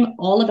 I am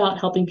all about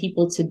helping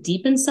people to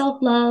deepen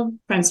self-love,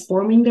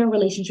 transforming their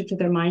relationship to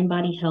their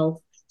mind-body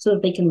health so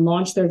that they can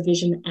launch their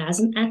vision as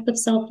an act of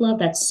self-love.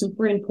 That's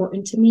super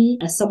important to me.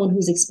 As someone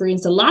who's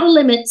experienced a lot of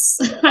limits,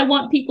 I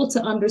want people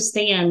to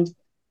understand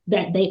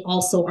that they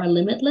also are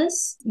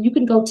limitless. You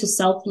can go to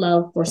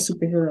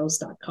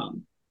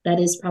selfloveforsuperheroes.com. That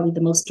is probably the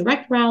most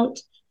direct route.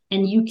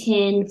 And you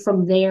can,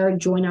 from there,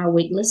 join our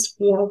waitlist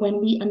for when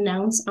we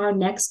announce our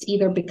next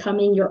either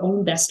Becoming Your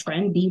Own Best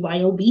Friend,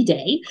 BYOB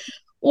Day,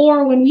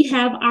 or when we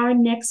have our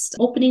next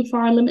opening for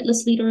our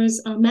Limitless Leaders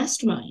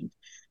Mastermind.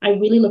 I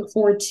really look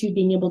forward to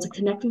being able to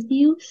connect with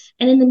you.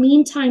 And in the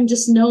meantime,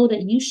 just know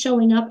that you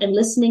showing up and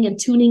listening and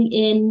tuning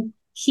in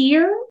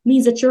here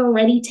means that you're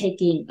already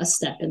taking a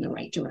step in the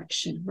right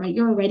direction, right?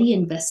 You're already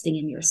investing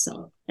in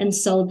yourself. And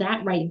so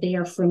that right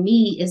there for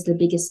me is the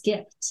biggest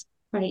gift,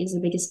 right? Is the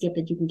biggest gift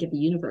that you can give the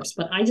universe.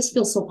 But I just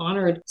feel so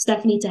honored,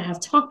 Stephanie, to have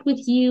talked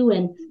with you.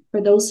 And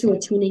for those who are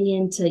tuning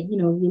in to,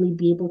 really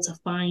be able to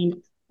find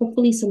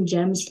hopefully some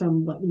gems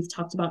from what we've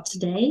talked about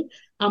today.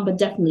 But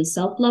definitely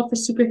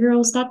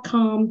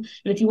selfloveforsuperheroes.com. And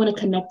if you want to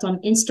connect on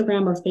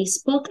Instagram or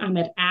Facebook, I'm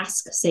at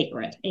Ask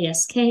Sacred,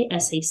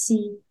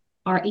 ASKSACRED,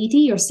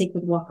 or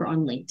Sacred Walker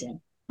on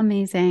LinkedIn.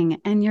 Amazing.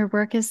 And your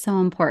work is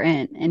so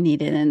important and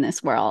needed in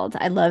this world.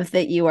 I love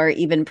that you are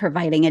even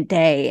providing a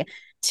day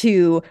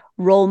to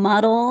role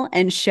model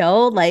and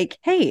show like,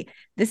 hey,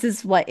 this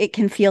is what it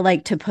can feel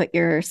like to put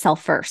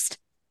yourself first,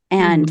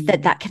 and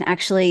that can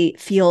actually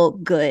feel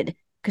good.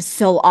 Because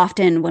so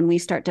often when we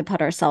start to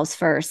put ourselves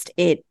first,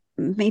 it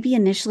maybe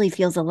initially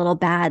feels a little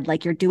bad,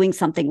 like you're doing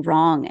something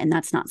wrong. And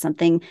that's not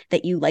something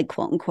that you like,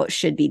 quote unquote,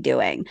 should be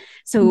doing.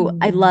 So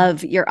I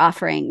love your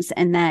offerings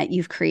and that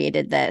you've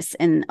created this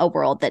in a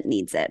world that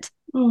needs it.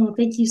 Oh,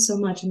 thank you so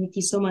much. And thank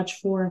you so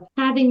much for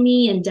having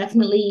me. And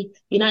definitely,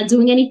 you're not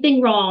doing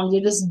anything wrong.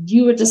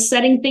 You were just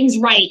setting things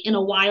right in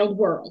a wild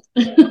world.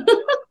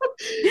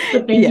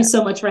 But thank you Yeah.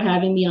 so much for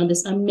having me on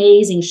this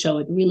amazing show.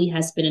 It really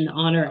has been an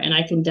honor, and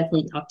I can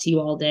definitely talk to you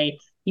all day.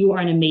 You are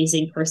an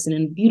amazing person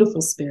and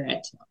beautiful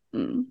spirit.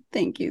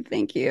 Thank you.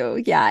 Thank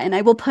you. Yeah. And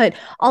I will put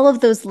all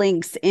of those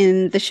links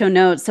in the show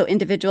notes so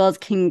individuals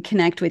can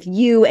connect with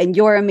you and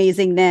your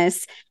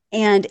amazingness.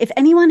 And if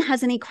anyone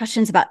has any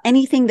questions about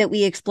anything that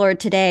we explored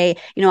today,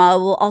 I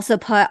will also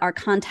put our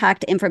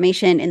contact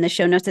information in the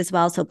show notes as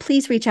well. So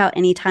please reach out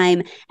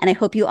anytime. And I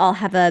hope you all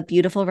have a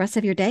beautiful rest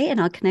of your day,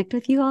 and I'll connect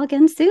with you all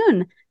again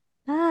soon.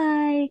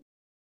 Bye.